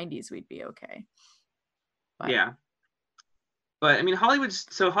in the 90s, we'd be okay. But. Yeah. But I mean, Hollywood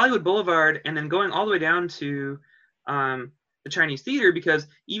Boulevard, and then going all the way down to the Chinese theater, because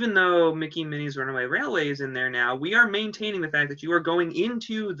even though Mickey and Minnie's Runaway Railway is in there now, we are maintaining the fact that you are going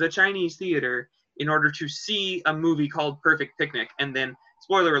into the Chinese theater in order to see a movie called Perfect Picnic. And then,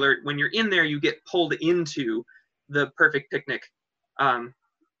 spoiler alert, when you're in there, you get pulled into the Perfect Picnic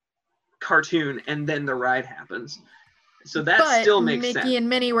cartoon, and then the ride happens. So that still makes sense. Mickey and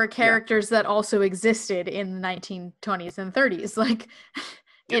Minnie were characters that also existed in the 1920s and 30s. Like,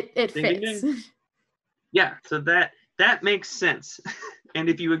 it Ding, fits. ding, ding. Yeah, so that makes sense. And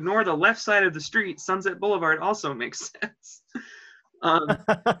if you ignore the left side of the street, Sunset Boulevard also makes sense.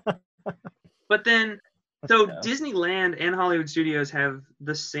 But then, so Yeah. Disneyland and Hollywood Studios have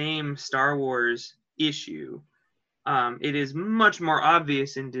the same Star Wars issue. It is much more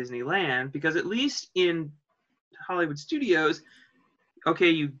obvious in Disneyland because at least in Hollywood Studios, okay,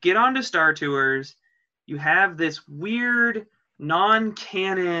 you get onto Star Tours, you have this weird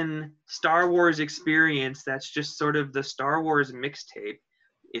non-canon Star Wars experience that's just sort of the Star Wars mixtape.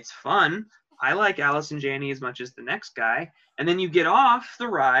 It's fun. I like Alice and Janney as much as the next guy. And then you get off the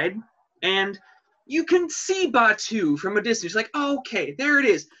ride and you can see Batuu from a distance. Like, oh, okay, there it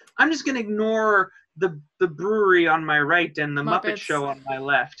is. I'm just going to ignore the brewery on my right and the Muppet Show on my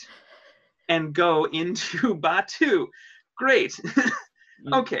left and go into Batuu. Great.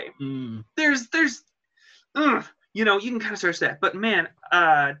 Okay. There's you know, you can kind of search that. But man,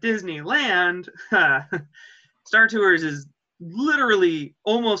 Disneyland, Star Tours is literally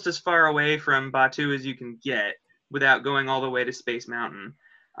almost as far away from Batuu as you can get without going all the way to Space Mountain.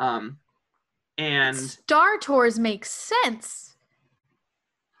 And Star Tours makes sense.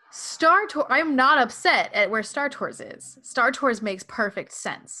 I'm not upset at where Star Tours is. Star Tours makes perfect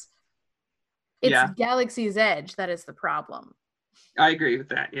sense. It's Galaxy's Edge that is the problem. I agree with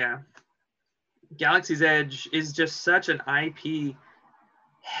that, yeah. Galaxy's Edge is just such an IP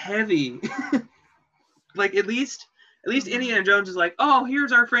heavy. Like at least Indiana Jones is like, oh,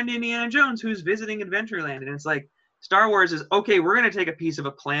 here's our friend Indiana Jones who's visiting Adventureland. And it's like Star Wars is, okay, we're going to take a piece of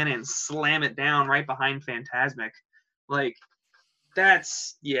a planet and slam it down right behind Fantasmic. Like,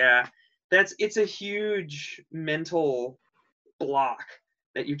 it's a huge mental block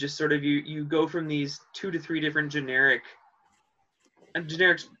that you just sort of, you go from these 2 to 3 different generic's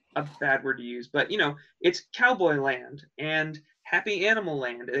a bad word to use, but you know, it's Cowboy Land and Happy Animal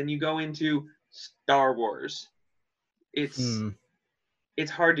Land, and then you go into Star Wars. It's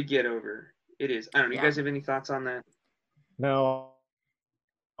hard to get over. It is. I don't know. You guys have any thoughts on that? No,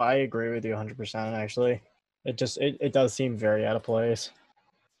 I agree with you 100%. Actually, it does seem very out of place.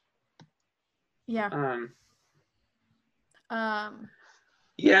 Yeah.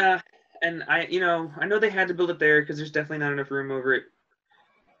 Yeah, and I know they had to build it there because there's definitely not enough room over at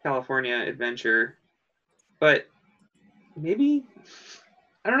California Adventure, but maybe,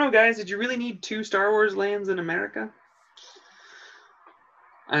 I don't know, guys. Did you really need 2 Star Wars lands in America?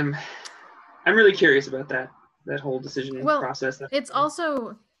 I'm really curious about that whole decision process.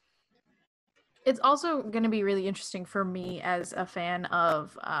 It's also going to be really interesting for me as a fan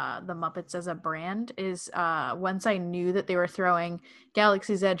of the Muppets as a brand is once I knew that they were throwing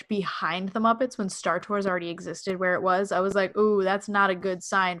Galaxy's Edge behind the Muppets when Star Tours already existed where it was, I was like, ooh, that's not a good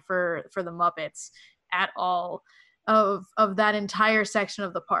sign for the Muppets at all of that entire section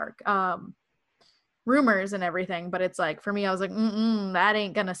of the park. Rumors and everything, but it's like, for me, I was like, that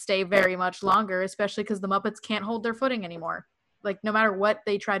ain't going to stay very much longer, especially because the Muppets can't hold their footing anymore. Like, no matter what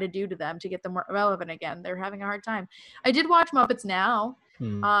they try to do to them to get them relevant again, they're having a hard time. I did watch Muppets Now.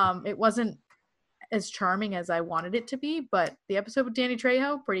 It wasn't as charming as I wanted it to be, but the episode with Danny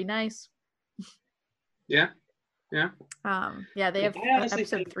Trejo, pretty nice. Yeah. They have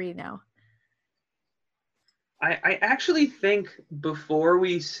episode 3 now. I actually think before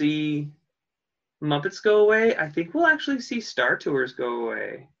we see Muppets go away, I think we'll actually see Star Tours go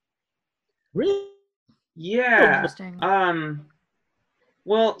away. Really? Yeah. Interesting.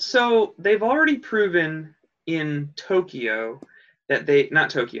 Well, so they've already proven in Tokyo that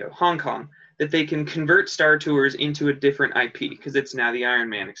Hong Kong, that they can convert Star Tours into a different IP because it's now the Iron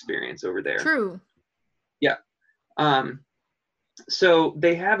Man experience over there. True. Yeah. So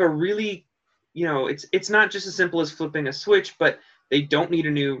they have a really, it's not just as simple as flipping a switch, but they don't need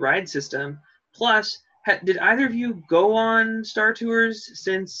a new ride system. Plus, did either of you go on Star Tours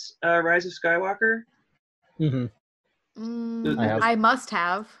since Rise of Skywalker? I must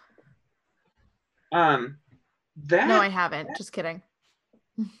have. No, I haven't. Just kidding.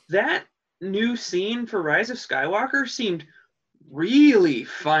 That new scene for Rise of Skywalker seemed really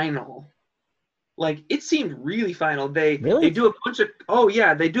final. like it seemed really final. They Really? do a bunch of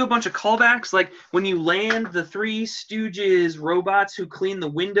they do a bunch of callbacks. Like when you land, the Three Stooges robots who clean the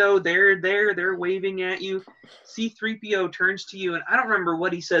window, they're waving at you. C-3PO turns to you, and I don't remember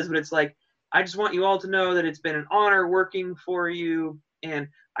what he says, but it's like, I just want you all to know that it's been an honor working for you, and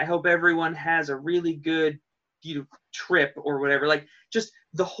I hope everyone has a really good trip or whatever. Like just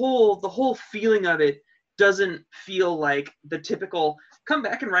the whole feeling of it doesn't feel like the typical come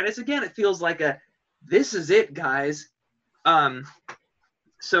back and write us again. It feels like this is it, guys.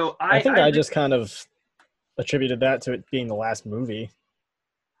 So I think I just kind of attributed that to it being the last movie.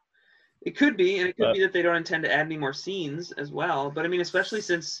 It could be, and it could be that they don't intend to add any more scenes as well. But I mean, especially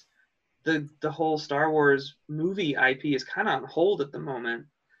since the whole Star Wars movie IP is kind of on hold at the moment.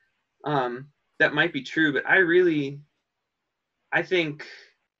 That might be true, but I think,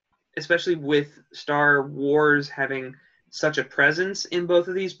 especially with Star Wars having such a presence in both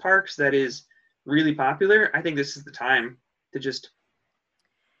of these parks that is really popular, I think this is the time to just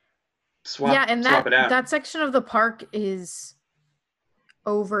swap it out. That section of the park is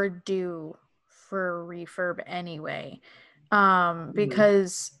overdue for refurb anyway.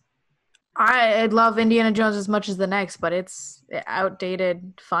 Because I love Indiana Jones as much as the next, but it's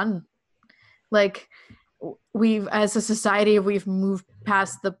outdated fun. Like as a society, we've moved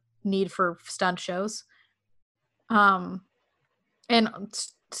past the need for stunt shows. And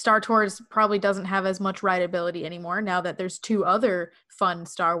Star Tours probably doesn't have as much rideability anymore now that there's 2 other fun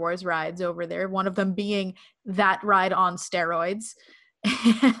Star Wars rides over there, one of them being that ride on steroids.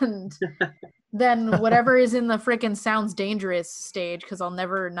 And then whatever is in the freaking Sounds Dangerous stage, because I'll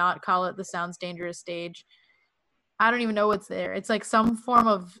never not call it the Sounds Dangerous stage. I don't even know what's there. It's like some form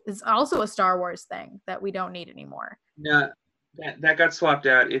of, it's also a Star Wars thing that we don't need anymore. No, that got swapped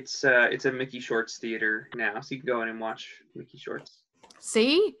out. It's a Mickey Shorts theater now, so you can go in and watch Mickey Shorts.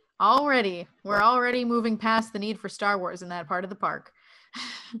 See? We're already moving past the need for Star Wars in that part of the park.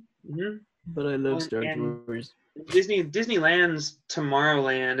 Mm-hmm. But I love Star Wars. Disneyland's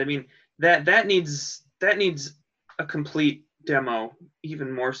Tomorrowland. I mean, that needs a complete demo,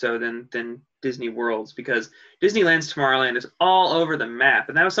 even more so than Disney World's, because Disneyland's Tomorrowland is all over the map,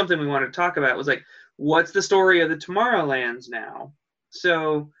 and that was something we wanted to talk about. Was like, what's the story of the Tomorrowlands now?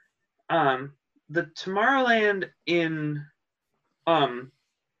 So, the Tomorrowland in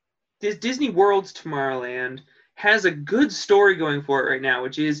Disney World's Tomorrowland has a good story going for it right now,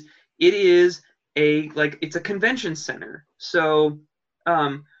 which is it's a convention center. So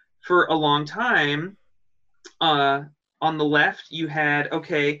for a long time, on the left you had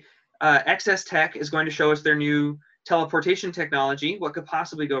XS Tech is going to show us their new teleportation technology. What could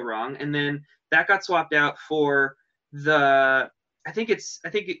possibly go wrong? And then that got swapped out for I think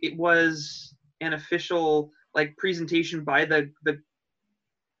it was an official presentation by the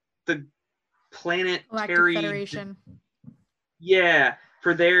Planetary Federation. Yeah,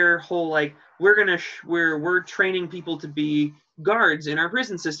 for their whole we're training people to be guards in our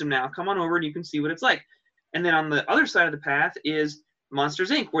prison system now. Come on over and you can see what it's like. And then on the other side of the path is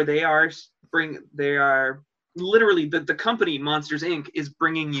Monsters Inc., where they are literally the company Monsters Inc. is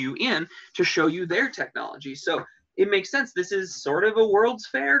bringing you in to show you their technology. So it makes sense. This is sort of a World's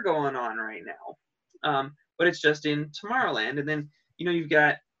Fair going on right now, but it's just in Tomorrowland. And then you've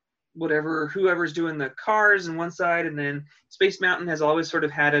got whoever's doing the cars on one side, and then Space Mountain has always sort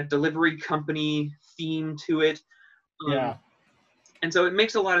of had a delivery company theme to it. Yeah. And so it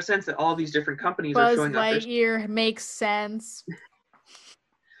makes a lot of sense that all these different companies Buzz are showing up. Lightyear makes sense.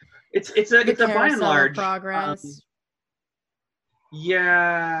 It's a by and large progress.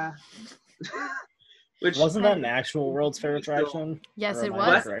 Yeah. Which wasn't that an actual World's Fair attraction? Yes, it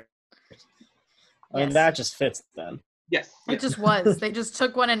was. I mean, that just fits then. Yes. It just was. They just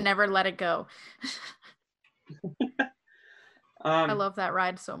took one and never let it go. I love that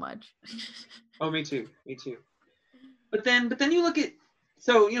ride so much. Oh, me too. But then you look at,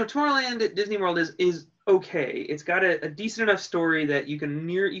 Tomorrowland at Disney World is okay. It's got a decent enough story that you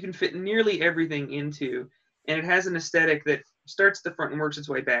can fit nearly everything into, and it has an aesthetic that starts at the front and works its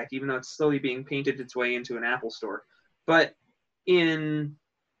way back, even though it's slowly being painted its way into an Apple store. But in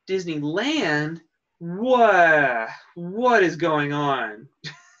Disneyland, what is going on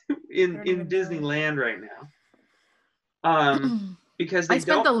in Disneyland right now? Because I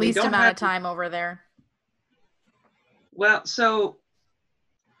spent the least amount of time over there. Well, so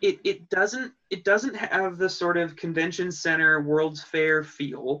it doesn't have the sort of convention center World's Fair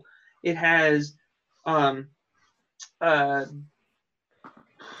feel. It has Buzz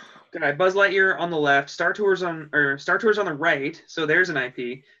Lightyear on the left, Star Tours on the right, so there's an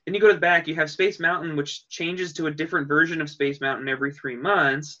IP. Then you go to the back, you have Space Mountain, which changes to a different version of Space Mountain every 3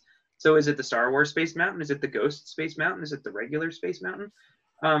 months. So is it the Star Wars Space Mountain? Is it the Ghost Space Mountain? Is it the regular Space Mountain?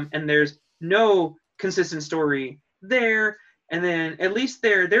 And there's no consistent story there. And then at least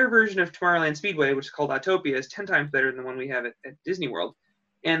their version of Tomorrowland Speedway, which is called Autopia, is 10 times better than the one we have at Disney World.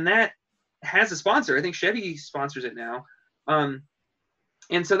 And that has a sponsor. I think Chevy sponsors it now. And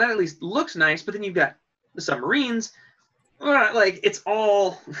so that at least looks nice. But then you've got the submarines. Like, it's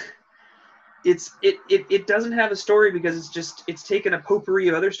all... It doesn't have a story because it's taken a potpourri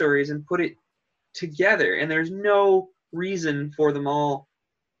of other stories and put it together. And there's no reason for them all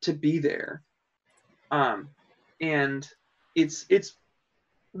to be there. And it's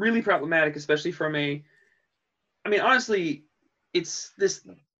really problematic, especially from honestly, it's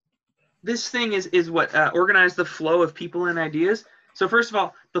this thing is what organized the flow of people and ideas. So first of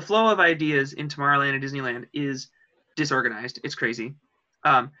all, the flow of ideas in Tomorrowland and Disneyland is disorganized. It's crazy.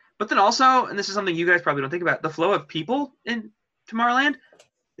 But then also, and this is something you guys probably don't think about, the flow of people in Tomorrowland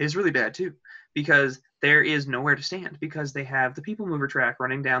is really bad too, because there is nowhere to stand, because they have the People Mover track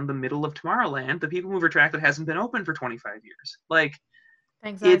running down the middle of Tomorrowland, the People Mover track that hasn't been open for 25 years. Like,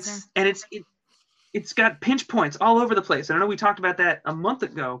 Thanks, it's got pinch points all over the place. I know we talked about that a month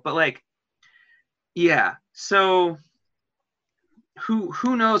ago, but like, yeah. So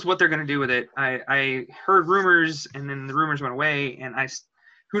who knows what they're going to do with it? I heard rumors, and then the rumors went away, and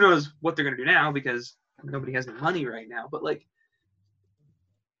who knows what they're going to do now, because nobody has any money right now. But like,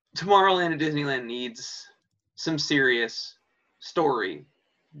 Tomorrowland and Disneyland needs some serious story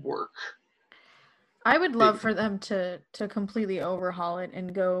work. I would love for them to completely overhaul it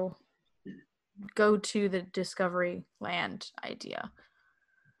and go to the Discovery Land idea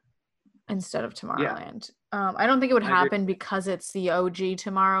instead of Tomorrowland. Yeah. I don't think it would happen because it's the OG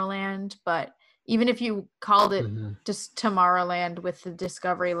Tomorrowland, but even if you called it just Tomorrowland with the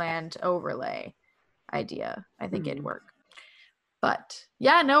Discovery Land overlay idea, I think it'd work. But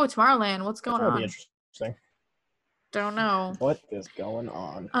yeah, no, Tomorrowland, what's going on? That'll be interesting. Don't know. What is going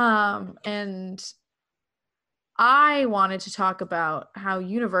on? And I wanted to talk about how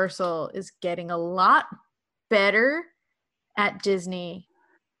Universal is getting a lot better at Disney,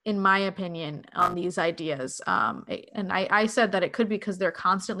 in my opinion, on these ideas. And I said that it could be because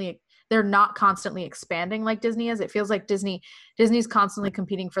they're not constantly expanding like Disney is. It feels like Disney's constantly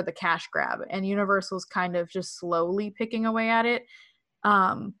competing for the cash grab, and Universal's kind of just slowly picking away at it.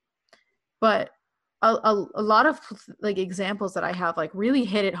 But a lot of like examples that I have like really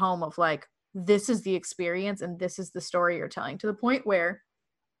hit it home of like, this is the experience and this is the story you're telling, to the point where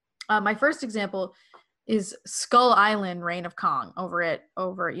my first example is Skull Island Reign of Kong over at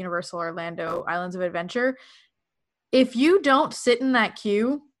Universal Orlando Islands of Adventure. If you don't sit in that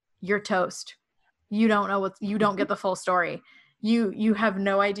queue, you're toast. You don't get the full story. You have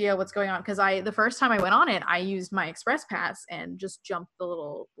no idea what's going on, because the first time I went on it, I used my express pass and just jumped the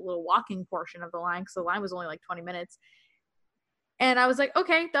little walking portion of the line, because the line was only like 20 minutes. And I was like,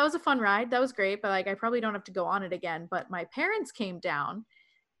 okay, that was a fun ride. That was great, but like, I probably don't have to go on it again. But my parents came down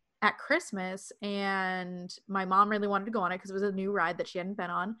at Christmas, and my mom really wanted to go on it because it was a new ride that she hadn't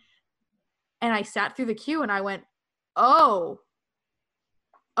been on. And I sat through the queue and I went, oh,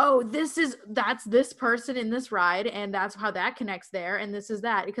 that's this person in this ride, and that's how that connects there, and this is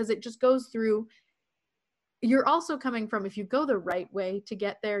that, because it just goes through. You're also coming from, if you go the right way to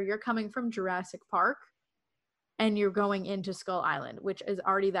get there, you're coming from Jurassic Park, and you're going into Skull Island, which is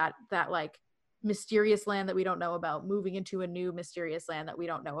already that like mysterious land that we don't know about, moving into a new mysterious land that we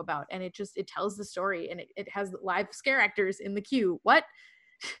don't know about. And it tells the story, and it has live scare actors in the queue. What?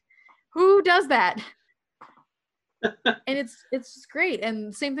 Who does that? And it's just great.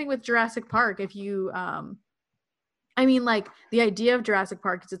 And same thing with Jurassic Park. If you like, the idea of Jurassic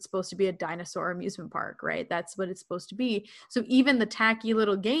Park is it's supposed to be a dinosaur amusement park, right? That's what it's supposed to be. So even the tacky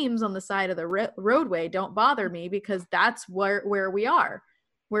little games on the side of the roadway don't bother me, because that's where we are.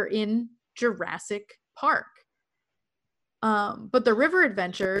 We're in Jurassic Park. But the river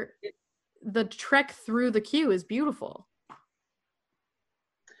adventure, the trek through the queue is beautiful.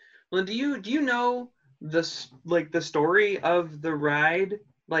 Well, do you know the story of the ride?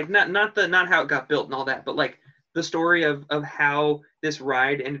 Like, not how it got built and all that, but like the story of how this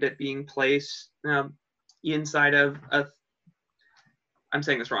ride ended up being placed inside of a. I'm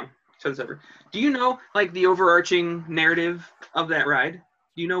saying this wrong. Start this over. Do you know like the overarching narrative of that ride?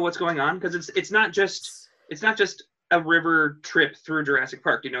 Do you know what's going on? Because it's not just a river trip through Jurassic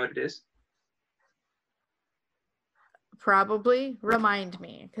Park. Do you know what it is? Probably. Remind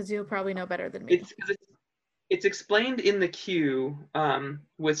me, because you'll probably know better than me. It's explained in the queue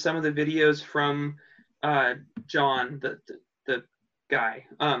with some of the videos from John, the guy.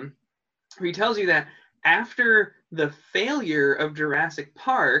 He tells you that after the failure of Jurassic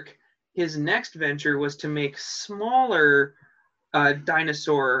Park, his next venture was to make smaller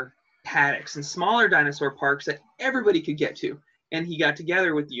dinosaur paddocks and smaller dinosaur parks that everybody could get to. And he got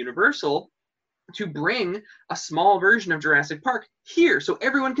together with Universal to bring a small version of Jurassic Park here so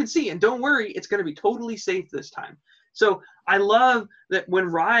everyone can see. And don't worry, it's going to be totally safe this time. So I love that when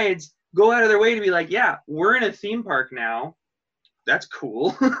rides go out of their way to be like, yeah, we're in a theme park now. That's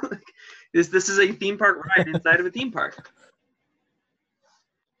cool. This is a theme park ride inside of a theme park.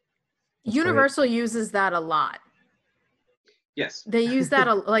 That's Universal uses that a lot. Yes. They use that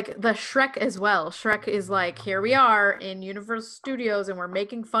like the Shrek as well. Shrek is like, here we are in Universal Studios and we're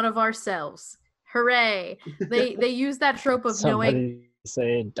making fun of ourselves. Hooray. They use that trope of knowing, Somebody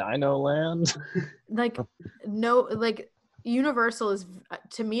say Dino Land. like, no, like Universal is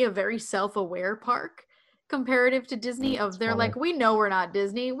to me a very self-aware park comparative to Disney. Of they're like, we know we're not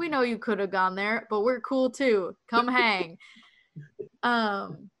Disney. We know you could have gone there, but we're cool too. Come hang.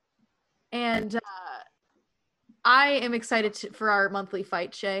 And I am excited for our monthly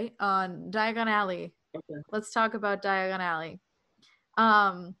fight, Shay, on Diagon Alley. Okay. Let's talk about Diagon Alley.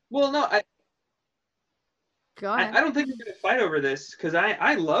 Well, no, Go ahead. I don't think we're going to fight over this because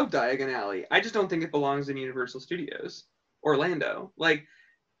I love Diagon Alley. I just don't think it belongs in Universal Studios Orlando, like,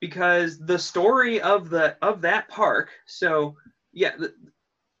 because the story of that park. So yeah,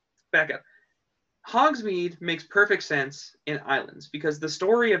 back up. Hogsmeade makes perfect sense in islands because the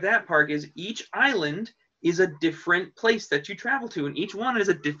story of that park is each island is a different place that you travel to, and each one is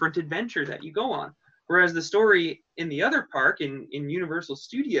a different adventure that you go on. Whereas the story in the other park in Universal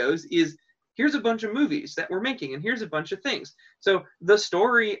Studios is, here's a bunch of movies that we're making, and here's a bunch of things. So the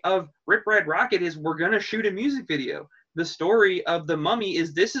story of Rip Ride Rockit is, we're going to shoot a music video. The story of The Mummy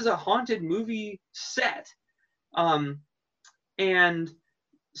is, this is a haunted movie set. And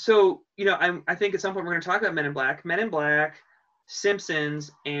so, I think at some point we're going to talk about Men in Black. Men in Black, Simpsons,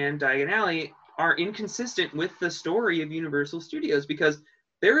 and Diagon Alley are inconsistent with the story of Universal Studios because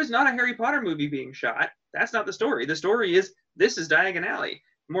there is not a Harry Potter movie being shot. That's not the story. The story is, this is Diagon Alley.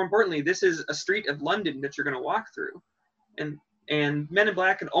 More importantly, this is a street of London that you're going to walk through. And Men in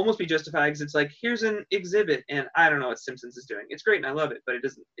Black can almost be justified because it's like, here's an exhibit, and I don't know what Simpsons is doing. It's great and I love it, but it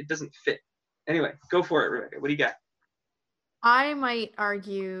doesn't fit. Anyway, go for it, Rebecca. What do you got? I might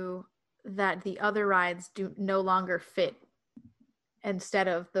argue that the other rides do no longer fit instead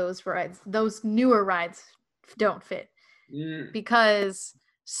of those rides. Those newer rides don't fit. Because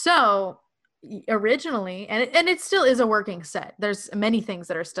originally, and it still is a working set. There's many things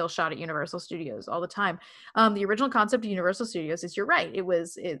that are still shot at Universal Studios all the time. The original concept of Universal Studios is, you're right,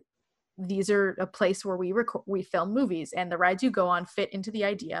 these are a place where we film movies, and the rides you go on fit into the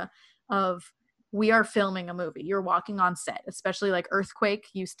idea of, we are filming a movie. You're walking on set, especially like Earthquake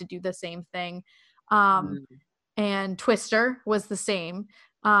used to do the same thing. And Twister was the same.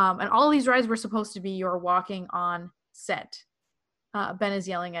 And all these rides were supposed to be, you're walking on set. Ben is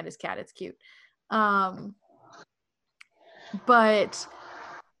yelling at his cat. It's cute. But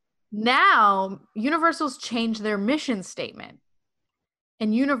now Universal's changed their mission statement.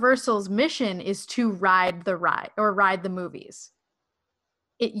 And Universal's mission is to ride the movies.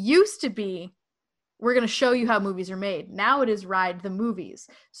 It used to be, we're going to show you how movies are made. Now it is ride the movies.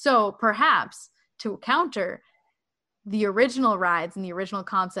 So perhaps to counter, the original rides and the original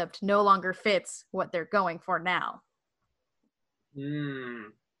concept no longer fits what they're going for now.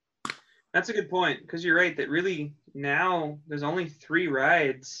 That's a good point, because you're right that really now there's only 3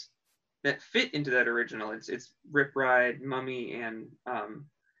 rides that fit into that original. It's Rip Ride, Mummy, and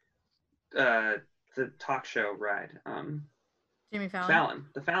the talk show ride. Jimmy Fallon.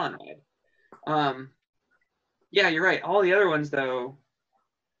 The Fallon ride. Yeah, you're right. All the other ones, though,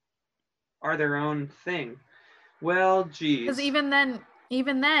 are their own thing. Well, geez. Because even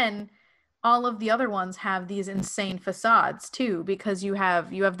then, all of the other ones have these insane facades too. Because you have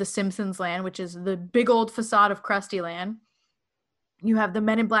the Simpsons Land, which is the big old facade of Krusty Land. You have the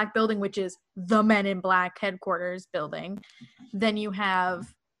Men in Black building, which is the Men in Black headquarters building. Then you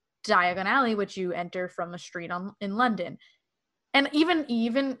have Diagon Alley, which you enter from a street in London. And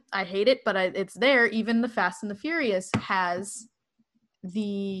even I hate it, but it's there. Even the Fast and the Furious has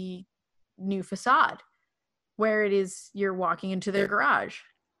the new facade, where it is you're walking into their garage.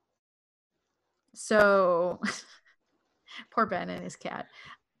 So poor Ben and his cat.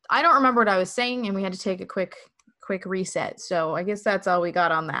 I don't remember what I was saying, and we had to take a quick reset. So I guess that's all we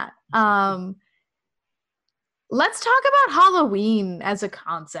got on that. Let's talk about Halloween as a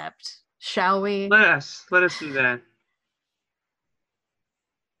concept, shall we? Let us do that.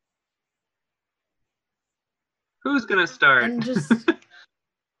 Who's gonna start? And just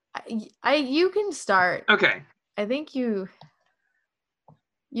you can start. Okay. I think you.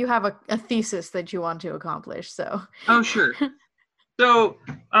 you have a thesis that you want to accomplish, so. Oh, sure. So,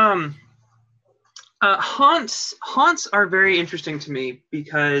 haunts are very interesting to me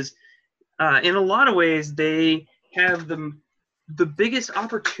because, in a lot of ways, they have the biggest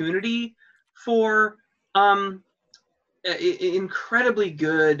opportunity for incredibly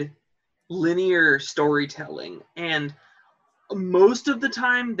good linear storytelling, and most of the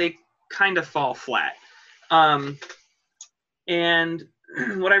time they kind of fall flat. And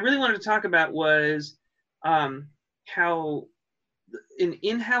what I really wanted to talk about was how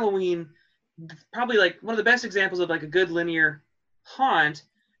in Halloween, probably like one of the best examples of like a good linear haunt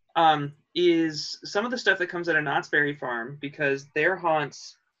is some of the stuff that comes out of Knott's Berry Farm, because their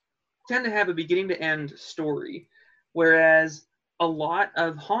haunts tend to have a beginning to end story, whereas a lot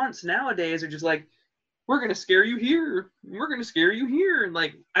of haunts nowadays are just like, we're going to scare you here, we're going to scare you here. And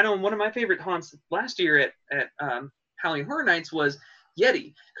like, I know one of my favorite haunts last year at Halloween Horror Nights was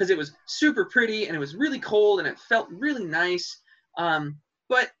Yeti, because it was super pretty and it was really cold and it felt really nice.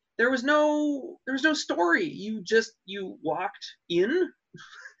 But there was no story. You walked in,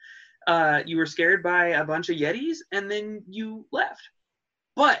 you were scared by a bunch of Yetis, and then you left.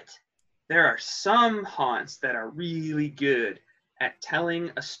 But there are some haunts that are really good at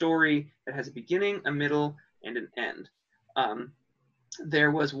telling a story that has a beginning, a middle, and an end. There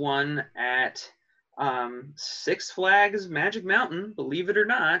was one at Six Flags Magic Mountain, believe it or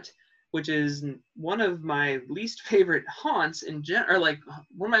not, which is one of my least favorite haunts or like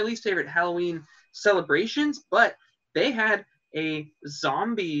one of my least favorite Halloween celebrations. But they had a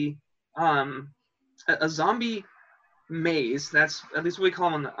zombie maze. That's at least what we call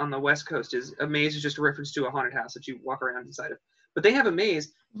them on the West Coast. Is a maze is just a reference to a haunted house that you walk around inside of. But they have a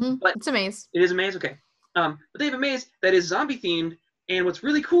maze. Mm-hmm. But it's a maze. It is a maze, okay. But they have a maze that is zombie themed, and what's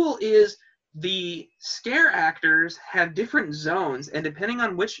really cool is the scare actors have different zones, and depending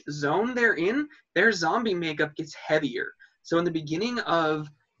on which zone they're in, their zombie makeup gets heavier. So in the beginning of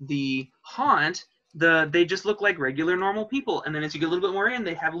the haunt, they just look like regular normal people, and then as you get a little bit more in,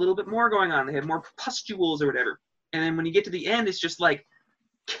 they have a little bit more going on. They have more pustules or whatever. And then when you get to the end, it's just like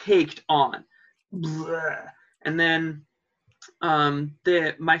caked on. Blah. And then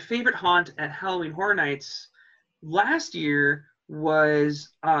my favorite haunt at Halloween Horror Nights last year was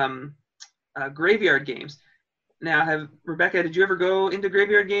Graveyard Games. Now, Rebecca, did you ever go into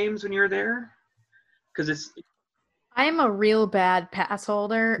Graveyard Games when you were there? Because I'm a real bad pass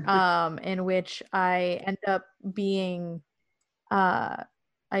holder, in which I end up being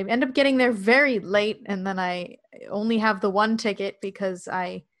I end up getting there very late, and then I only have the one ticket because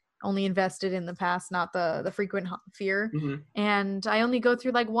I only invested in the pass, not the frequent fear. Mm-hmm. And I only go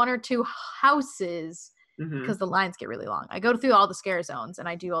through like one or two houses because the lines get really long. I go through all the scare zones and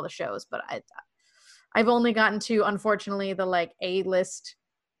I do all the shows, but I've only gotten to, unfortunately, the like A-list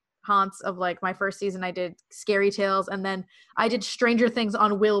haunts of like my first season. I did Scary Tales, and then I did Stranger Things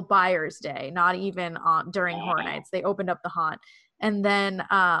on Will Byers Day, not even during Horror Nights. They opened up the haunt. And then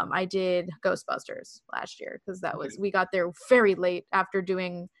I did Ghostbusters last year because we got there very late after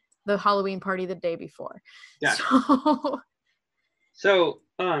doing the Halloween party the day before. Yeah. So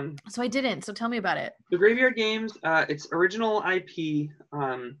I didn't. So tell me about it. The Graveyard Games, it's original IP,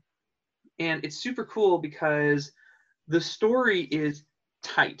 and it's super cool because the story is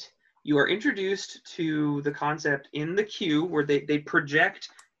tight. You are introduced to the concept in the queue where they project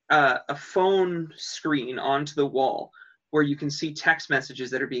a phone screen onto the wall where you can see text messages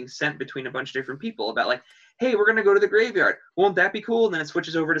that are being sent between a bunch of different people about like, hey, we're going to go to the graveyard. Won't that be cool? And then it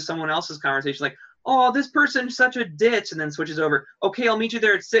switches over to someone else's conversation like, oh, this person's such a ditch, and then switches over. Okay, I'll meet you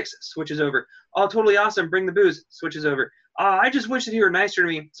there at 6, switches over. Oh, totally awesome, bring the booze, switches over. I just wish that you were nicer to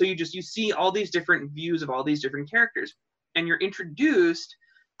me. So you see all these different views of all these different characters. And you're introduced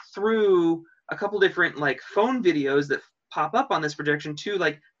through a couple different like phone videos that pop up on this projection to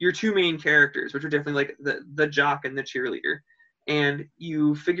like your two main characters, which are definitely like the jock and the cheerleader. And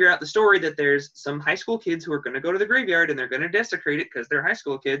you figure out the story that there's some high school kids who are going to go to the graveyard and they're going to desecrate it because they're high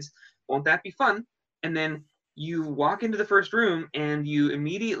school kids. Won't that be fun? And then you walk into the first room and you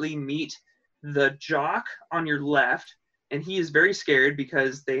immediately meet the jock on your left, and he is very scared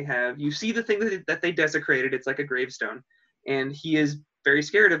because you see the thing that they desecrated. It's like a gravestone, and he is very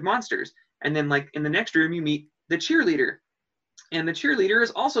scared of monsters. And then like in the next room you meet the cheerleader, and the cheerleader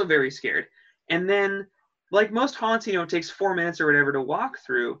is also very scared. And then like most haunts, it takes 4 minutes or whatever to walk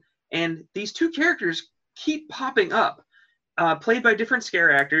through, and these two characters keep popping up, played by different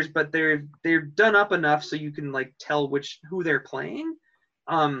scare actors, but they're done up enough so you can like tell who they're playing.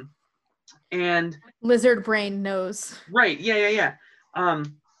 And lizard brain knows. Right, yeah.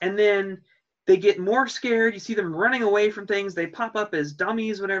 And then they get more scared. You see them running away from things. They pop up as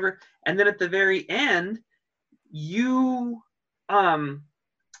dummies, whatever. And then at the very end, you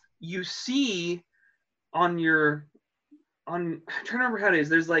see I'm trying to remember how it is.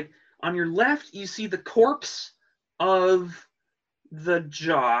 There's like on your left, you see the corpse of the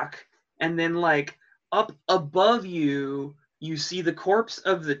jock, and then like up above you, you see the corpse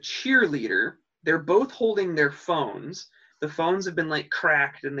of the cheerleader. They're both holding their phones. The phones have been like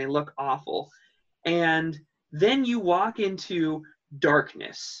cracked and they look awful. And then you walk into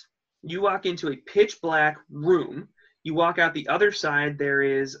darkness. You walk into a pitch black room. You walk out the other side, there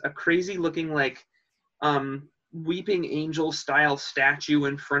is a crazy looking like weeping angel style statue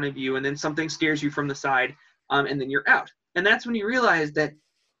in front of you, and then something scares you from the side, and then you're out. And that's when you realize that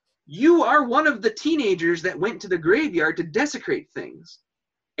you are one of the teenagers that went to the graveyard to desecrate things,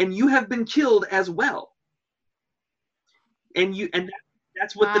 and you have been killed as well. And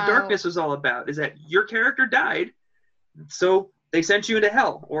that's what the darkness was all about, is that your character died, so they sent you into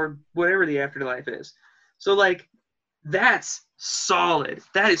hell or whatever the afterlife is. So like, that's solid.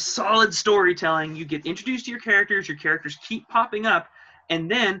 That is solid storytelling. You get introduced to your characters keep popping up,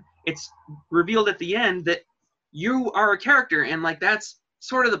 and then it's revealed at the end that you are a character, and like that's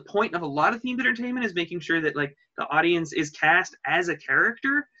sort of the point of a lot of themed entertainment, is making sure that like the audience is cast as a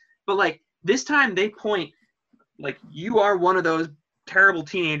character. But like this time they point like you are one of those terrible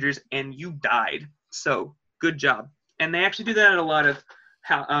teenagers and you died. So good job. And they actually do that at a lot of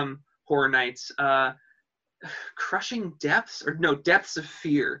horror nights. Crushing Depths, or no, Depths of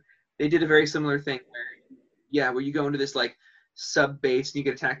Fear. They did a very similar thing where you go into this like sub base and you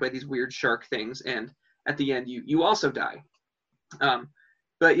get attacked by these weird shark things, and at the end you also die.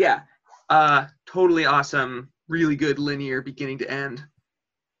 But yeah, totally awesome, really good linear beginning to end.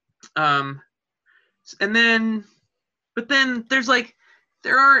 And then, but then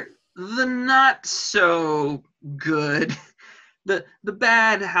there are the not so good, the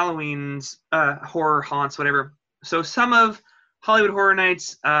bad Halloween's horror haunts, whatever. So some of Hollywood Horror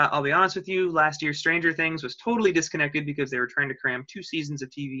Nights, I'll be honest with you, last year Stranger Things was totally disconnected because they were trying to cram 2 seasons of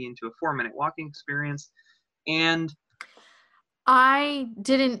TV into a 4-minute walking experience. And I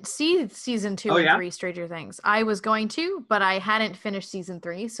didn't see season 2 and 3 yeah? Stranger Things. I was going to, but I hadn't finished season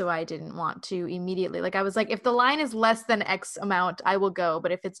 3, so I didn't want to immediately. Like I was like, if the line is less than X amount, I will go.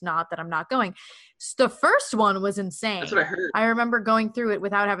 But if it's not, then I'm not going. The first one was insane. That's what I heard. I remember going through it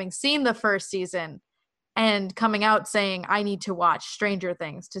without having seen the first season and coming out saying, I need to watch Stranger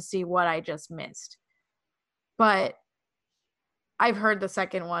Things to see what I just missed. But I've heard the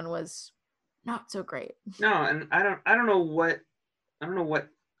second one was not so great. No, and I don't know what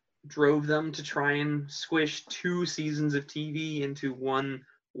drove them to try and squish 2 seasons of TV into one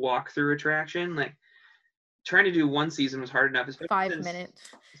walkthrough attraction. Like trying to do 1 season was hard enough. 5 minutes.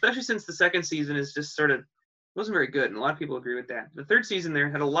 Especially since the second season is just sort of wasn't very good, and a lot of people agree with that. The third season there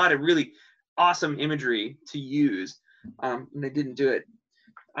had a lot of really awesome imagery to use, and they didn't do it.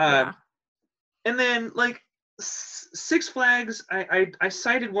 And then like Six Flags, I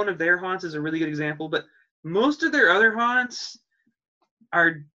cited one of their haunts as a really good example, but most of their other haunts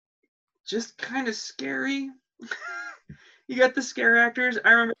are just kind of scary. You got the scare actors.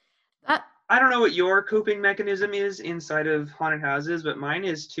 I remember. I don't know what your coping mechanism is inside of haunted houses, but mine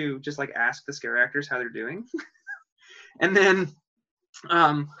is to just like ask the scare actors how they're doing. And then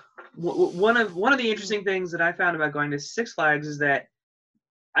one of the interesting things that I found about going to Six Flags is that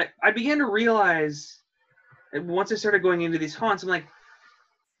I began to realize, once I started going into these haunts, I'm like,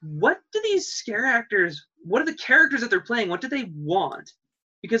 what do these scare actors, what are the characters that they're playing, what do they want?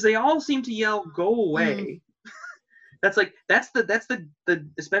 Because they all seem to yell, go away. That's the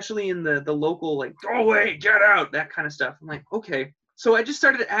especially in the local, like, go away, get out, that kind of stuff. I'm like, okay. So I just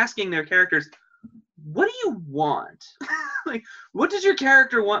started asking their characters, what do you want? Like, what does your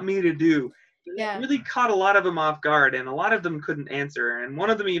character want me to do? Yeah. It really caught a lot of them off guard, and a lot of them couldn't answer. And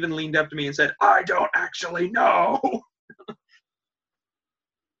one of them even leaned up to me and said, I don't actually know.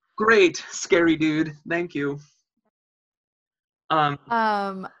 Great, scary dude. Thank you.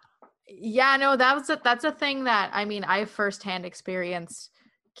 Yeah, no, that's a thing that, I mean, I firsthand experienced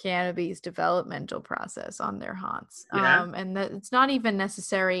Canopy's developmental process on their haunts. Yeah. And that it's not even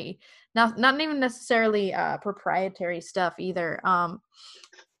necessarily proprietary stuff either.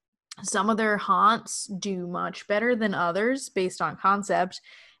 Some of their haunts do much better than others based on concept.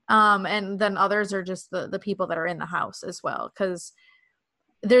 And then others are just the people that are in the house as well. Because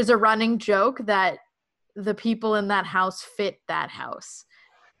there's a running joke that the people in that house fit that house.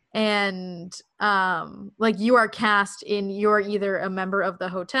 And like you are cast in, you're either a member of the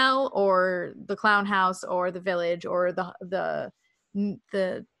hotel or the clown house or the village or the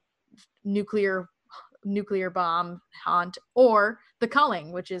nuclear bomb haunt, or the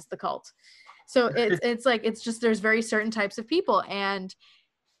culling, which is the cult. So it's like, it's just, there's very certain types of people. And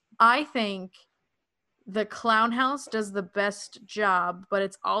I think the clown house does the best job, but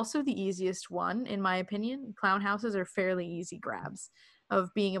it's also the easiest one, in my opinion. Clown houses are fairly easy grabs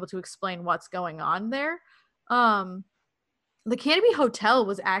of being able to explain what's going on there. The Canopy Hotel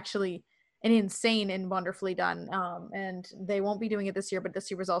was actually an insane and wonderfully done. And they won't be doing it this year, but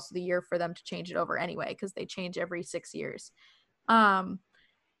this year was also the year for them to change it over anyway, because they change every 6 years.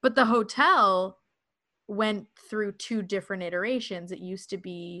 But the hotel went through 2 different iterations. It used to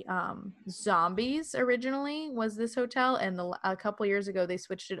be zombies originally was this hotel, and a couple years ago they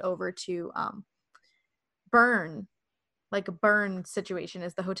switched it over to burn, like a burn situation,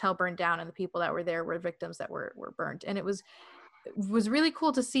 as the hotel burned down and the people that were there were victims that were burnt. And it was really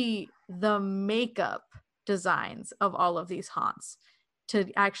cool to see the makeup designs of all of these haunts to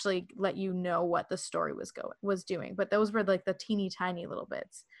actually let you know what the story was doing. But those were like the teeny tiny little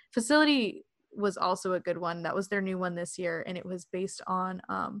bits. Facility was also a good one. That was their new one this year, and it was based on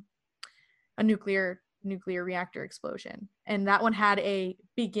a nuclear reactor explosion. And that one had a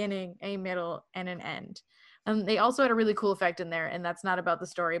beginning, a middle, and an end. And they also had a really cool effect in there, and that's not about the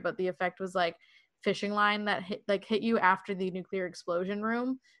story, but the effect was like fishing line that hit you after the nuclear explosion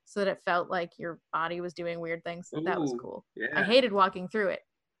room, so that it felt like your body was doing weird things. Ooh, that was cool. Yeah. I hated walking through it,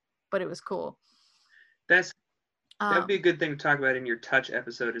 but it was cool. That would be a good thing to talk about in your touch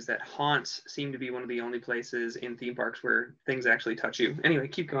episode, is that haunts seem to be one of the only places in theme parks where things actually touch you. Anyway,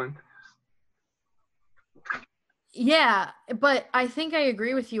 keep going. Yeah, but I think I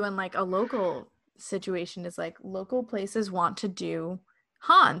agree with you on like a local situation is like local places want to do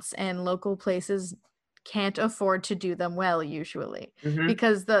haunts, and local places can't afford to do them well usually,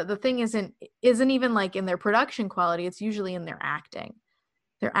 because the thing isn't even like in their production quality, it's usually in their acting.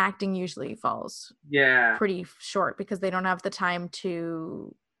 Their acting usually falls pretty short because they don't have the time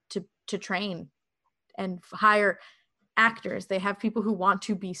to train and hire actors. They have people who want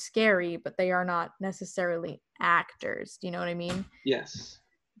to be scary, but they are not necessarily actors. Do you know what I mean? Yes.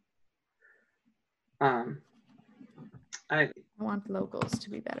 I want locals to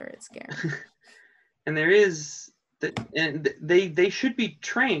be better at scaring. And there is and they should be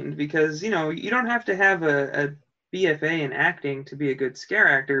trained, because you don't have to have a BFA in acting to be a good scare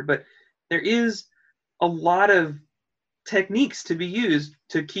actor, but there is a lot of techniques to be used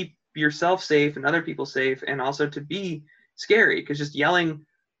to keep yourself safe and other people safe, and also to be scary, because just yelling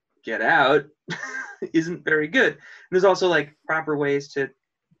 "get out" isn't very good. And there's also like proper ways to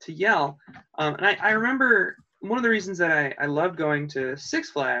yell. And I remember one of the reasons that I loved going to Six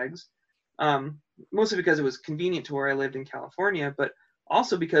Flags, mostly because it was convenient to where I lived in California, but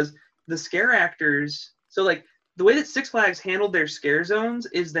also because the scare actors, so like the way that Six Flags handled their scare zones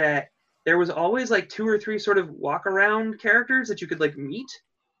is that there was always like 2 or 3 sort of walk around characters that you could like meet.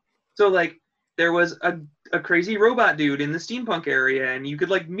 So like there was a crazy robot dude in the steampunk area, and you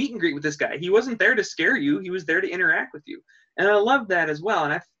could like meet and greet with this guy. He wasn't there to scare you, he was there to interact with you. And I loved that as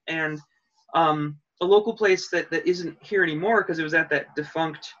well. And a local place that isn't here anymore, because it was at that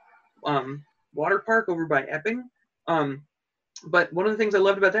defunct water park over by Epping. But one of the things I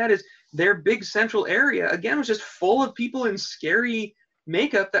loved about that is their big central area, again, was just full of people in scary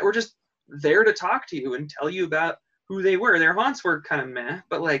makeup that were just there to talk to you and tell you about who they were. Their haunts were kind of meh,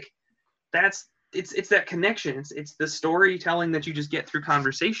 but like it's that connection. It's the storytelling that you just get through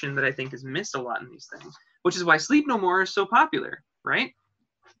conversation that I think is missed a lot in these things, which is why Sleep No More is so popular, right?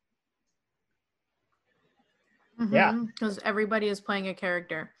 Mm-hmm. Yeah, because everybody is playing a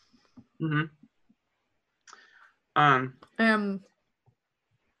character. Mm-hmm.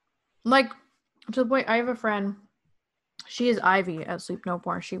 Like, to the point, I have a friend. She is Ivy at Sleep No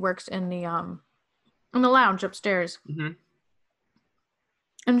More. She works in the lounge upstairs. Mm-hmm.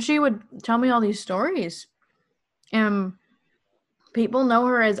 And she would tell me all these stories. And people know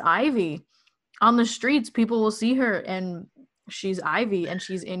her as Ivy. On the streets, people will see her and she's Ivy, and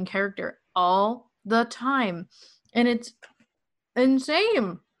she's in character all the time. And it's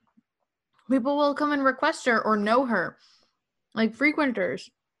insane. People will come and request her or know her, like frequenters.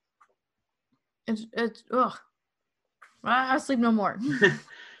 It's ugh. I Sleep No More.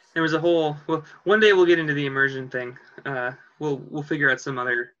 There was a whole. Well, one day we'll get into the immersion thing. We'll figure out some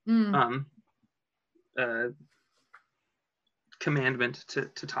other commandment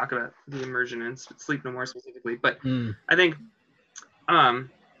to talk about the immersion and Sleep No More specifically. But I think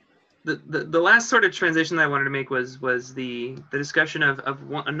the last sort of transition that I wanted to make was the discussion of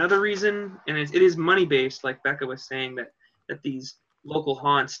another reason, and it is money based, like Becca was saying, that these local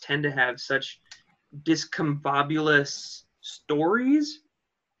haunts tend to have such discombobulous stories.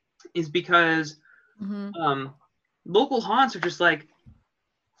 is because Mm-hmm. Local haunts are just like,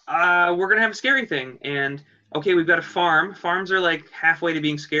 we're going to have a scary thing. And okay, we've got a farm. Farms are like halfway to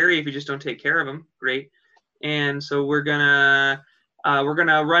being scary if you just don't take care of them. Great. And so we're gonna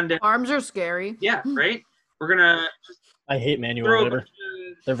run down. Farms are scary. Yeah, right. We're gonna I hate manual throw a labor. bunch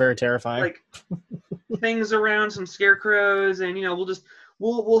of, They're very terrifying. like, things around, some scarecrows, and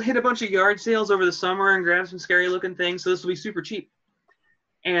we'll hit a bunch of yard sales over the summer and grab some scary looking things. So this will be super cheap,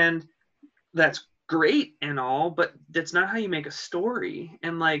 and that's great and all, but that's not how you make a story.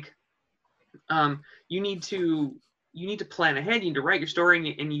 And like, you need to plan ahead. You need to write your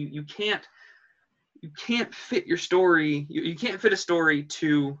story, and you can't fit your story. You can't fit a story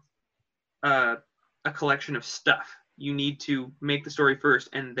to a collection of stuff. You need to make the story first,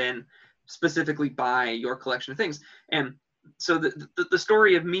 and then specifically buy your collection of things. And so the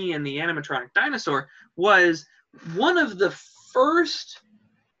story of me and the animatronic dinosaur was one of the first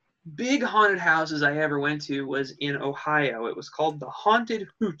big haunted houses I ever went to was in Ohio. It was called the Haunted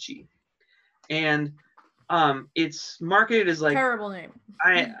Hoochie, and it's marketed as like, Terrible name.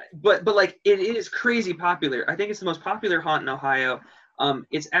 but like it is crazy popular. I think it's the most popular haunt in Ohio.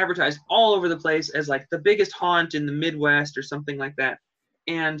 It's advertised all over the place as like the biggest haunt in the Midwest or something like that.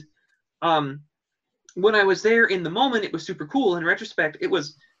 And when I was there in the moment, it was super cool. In retrospect, it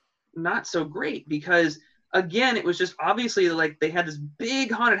was not so great because, again, it was just obviously like they had this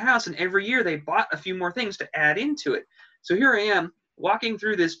big haunted house, and every year they bought a few more things to add into it. So here I am walking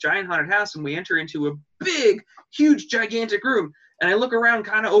through this giant haunted house, and we enter into a big, huge, gigantic room. And I look around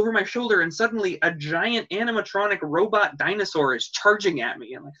kind of over my shoulder, and suddenly a giant animatronic robot dinosaur is charging at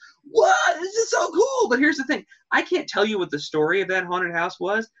me. I'm like, what? This is so cool. But here's the thing. I can't tell you what the story of that haunted house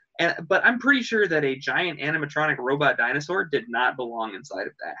was, but I'm pretty sure that a giant animatronic robot dinosaur did not belong inside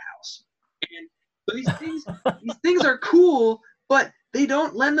of that house. And so these things are cool, but they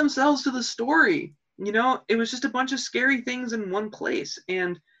don't lend themselves to the story. It was just a bunch of scary things in one place.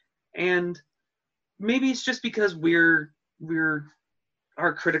 And maybe it's just because we're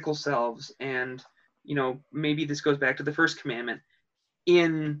our critical selves, and maybe this goes back to the first commandment.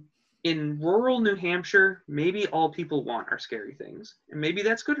 In rural New Hampshire, maybe all people want are scary things, and maybe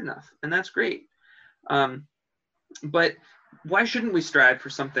that's good enough, and that's great. But why shouldn't we strive for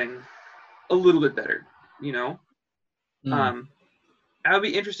something a little bit better? That would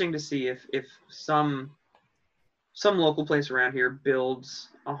be interesting to see if some local place around here builds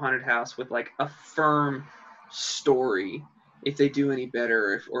a haunted house with like a firm story, if they do any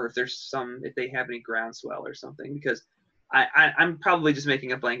better, if they have any groundswell or something. Because I'm probably just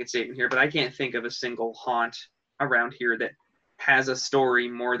making a blanket statement here, but I can't think of a single haunt around here that has a story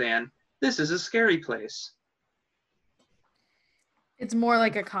more than this is a scary place. It's more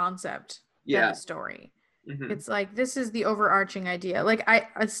like a concept than a story. Mm-hmm. It's like, this is the overarching idea. Like I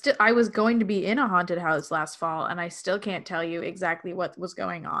was going to be in a haunted house last fall, and I still can't tell you exactly what was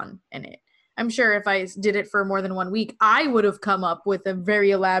going on in it. I'm sure if I did it for more than 1 week, I would have come up with a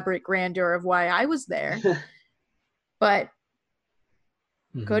very elaborate grandeur of why I was there. But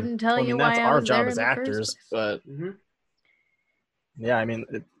couldn't tell you why I was there in the first place. That's our job as actors, but yeah, I mean,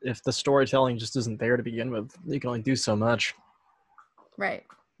 if the storytelling just isn't there to begin with, you can only do so much. Right.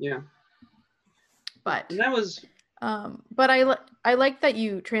 Yeah. But and that was but I like that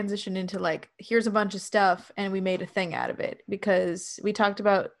you transitioned into like, here's a bunch of stuff and we made a thing out of it, because we talked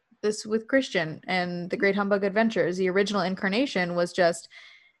about this with Christian and the Great Humbug Adventures. The original incarnation was just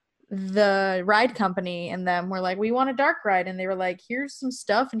the ride company, and them were like, we want a dark ride, and they were like, here's some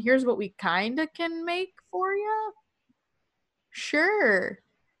stuff and here's what we kind of can make for you. Sure.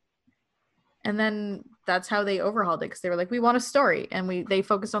 And then that's how they overhauled it, because they were like, we want a story, and they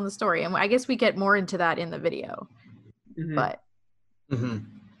focused on the story. And I guess we get more into that in the video. Mm-hmm. But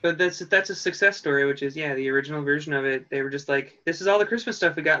but that's a success story, which is, the original version of it. They were just like, this is all the Christmas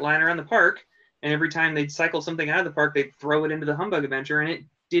stuff we got lying around the park, and every time they'd cycle something out of the park, they'd throw it into the Humbug Adventure, and it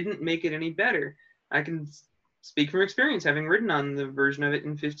didn't make it any better. I can speak from experience, having ridden on the version of it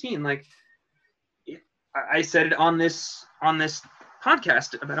in 15. Like, I said it on this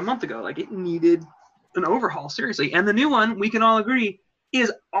podcast about a month ago, like, it needed an overhaul, seriously. And the new one, we can all agree,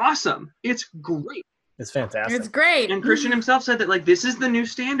 is awesome. It's great. It's fantastic. It's great. And Christian himself said that, like, this is the new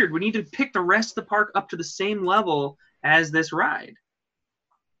standard. We need to pick the rest of the park up to the same level as this ride.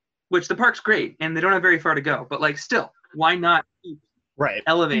 Which, the park's great, and they don't have very far to go. But, like, still, why not keep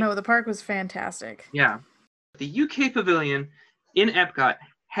elevating? No, the park was fantastic. Yeah. The UK Pavilion in Epcot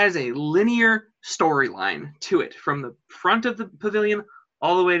has a linear storyline to it, from the front of the pavilion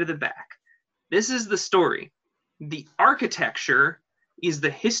all the way to the back. This is the story. The architecture is the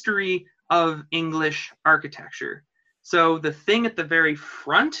history of English architecture. So the thing at the very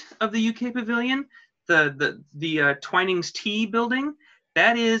front of the UK Pavilion, the Twinings Tea building,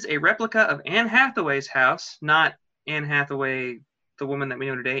 that is a replica of Anne Hathaway's house, not Anne Hathaway, the woman that we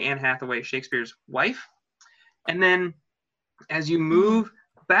know today, Anne Hathaway, Shakespeare's wife. And then as you move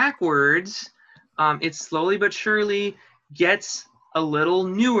backwards, it slowly but surely gets a little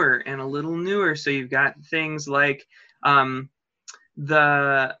newer and a little newer. So you've got things like so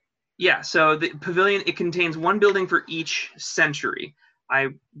the pavilion, it contains one building for each century. I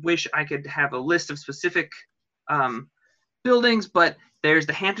wish I could have a list of specific buildings, but there's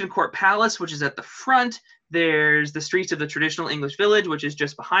the Hampton Court Palace, which is at the front. There's the streets of the traditional English village, which is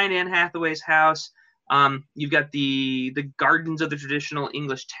just behind Anne Hathaway's house. You've got the gardens of the traditional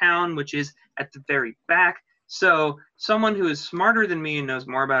English town, which is at the very back. So someone who is smarter than me and knows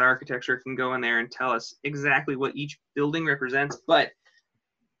more about architecture can go in there and tell us exactly what each building represents. But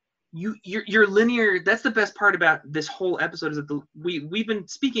you're linear. That's the best part about this whole episode, is that we've been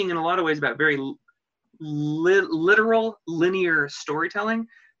speaking in a lot of ways about very literal linear storytelling,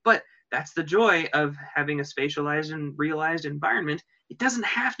 but that's the joy of having a spatialized and realized environment. It doesn't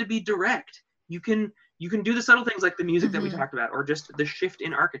have to be direct. You can do the subtle things like the music that we talked about, or just the shift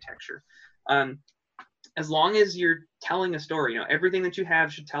in architecture. As long as you're telling a story, everything that you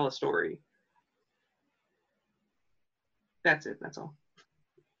have should tell a story. That's it. That's all.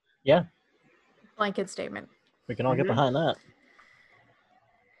 Yeah. Blanket statement. We can all get behind that.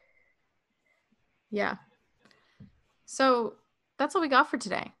 Yeah. So that's all we got for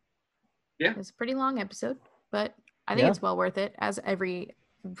today. Yeah. It's a pretty long episode, but I think it's well worth it, as every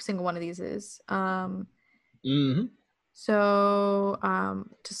single one of these is. So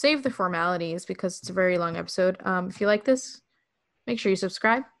to save the formalities, because it's a very long episode, if you like this, make sure you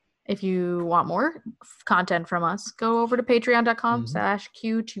subscribe. If you want more content from us, go over to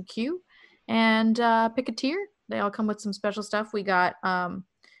patreon.com/Q2Q and pick a tier. They all come with some special stuff. We got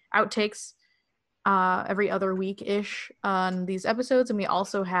outtakes every other week-ish on these episodes, and we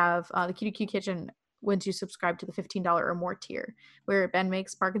also have the Q2Q Kitchen once you subscribe to the $15 or more tier, where Ben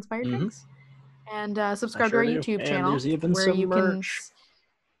makes Spark-inspired drinks. And subscribe to our YouTube channel, there's even where some you merch.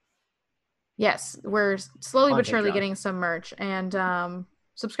 Yes, we're slowly but Content surely drop. getting some merch. And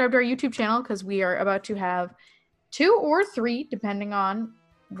subscribe to our YouTube channel, because we are about to have 2 or 3, depending on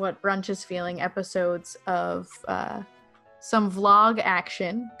what Brunch is feeling, episodes of some vlog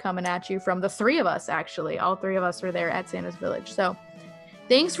action coming at you from the 3 of us, actually. All 3 of us were there at Santa's Village. So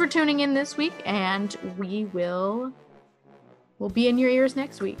thanks for tuning in this week, and we'll be in your ears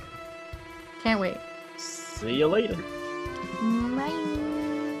next week. Can't wait. See you later. Bye.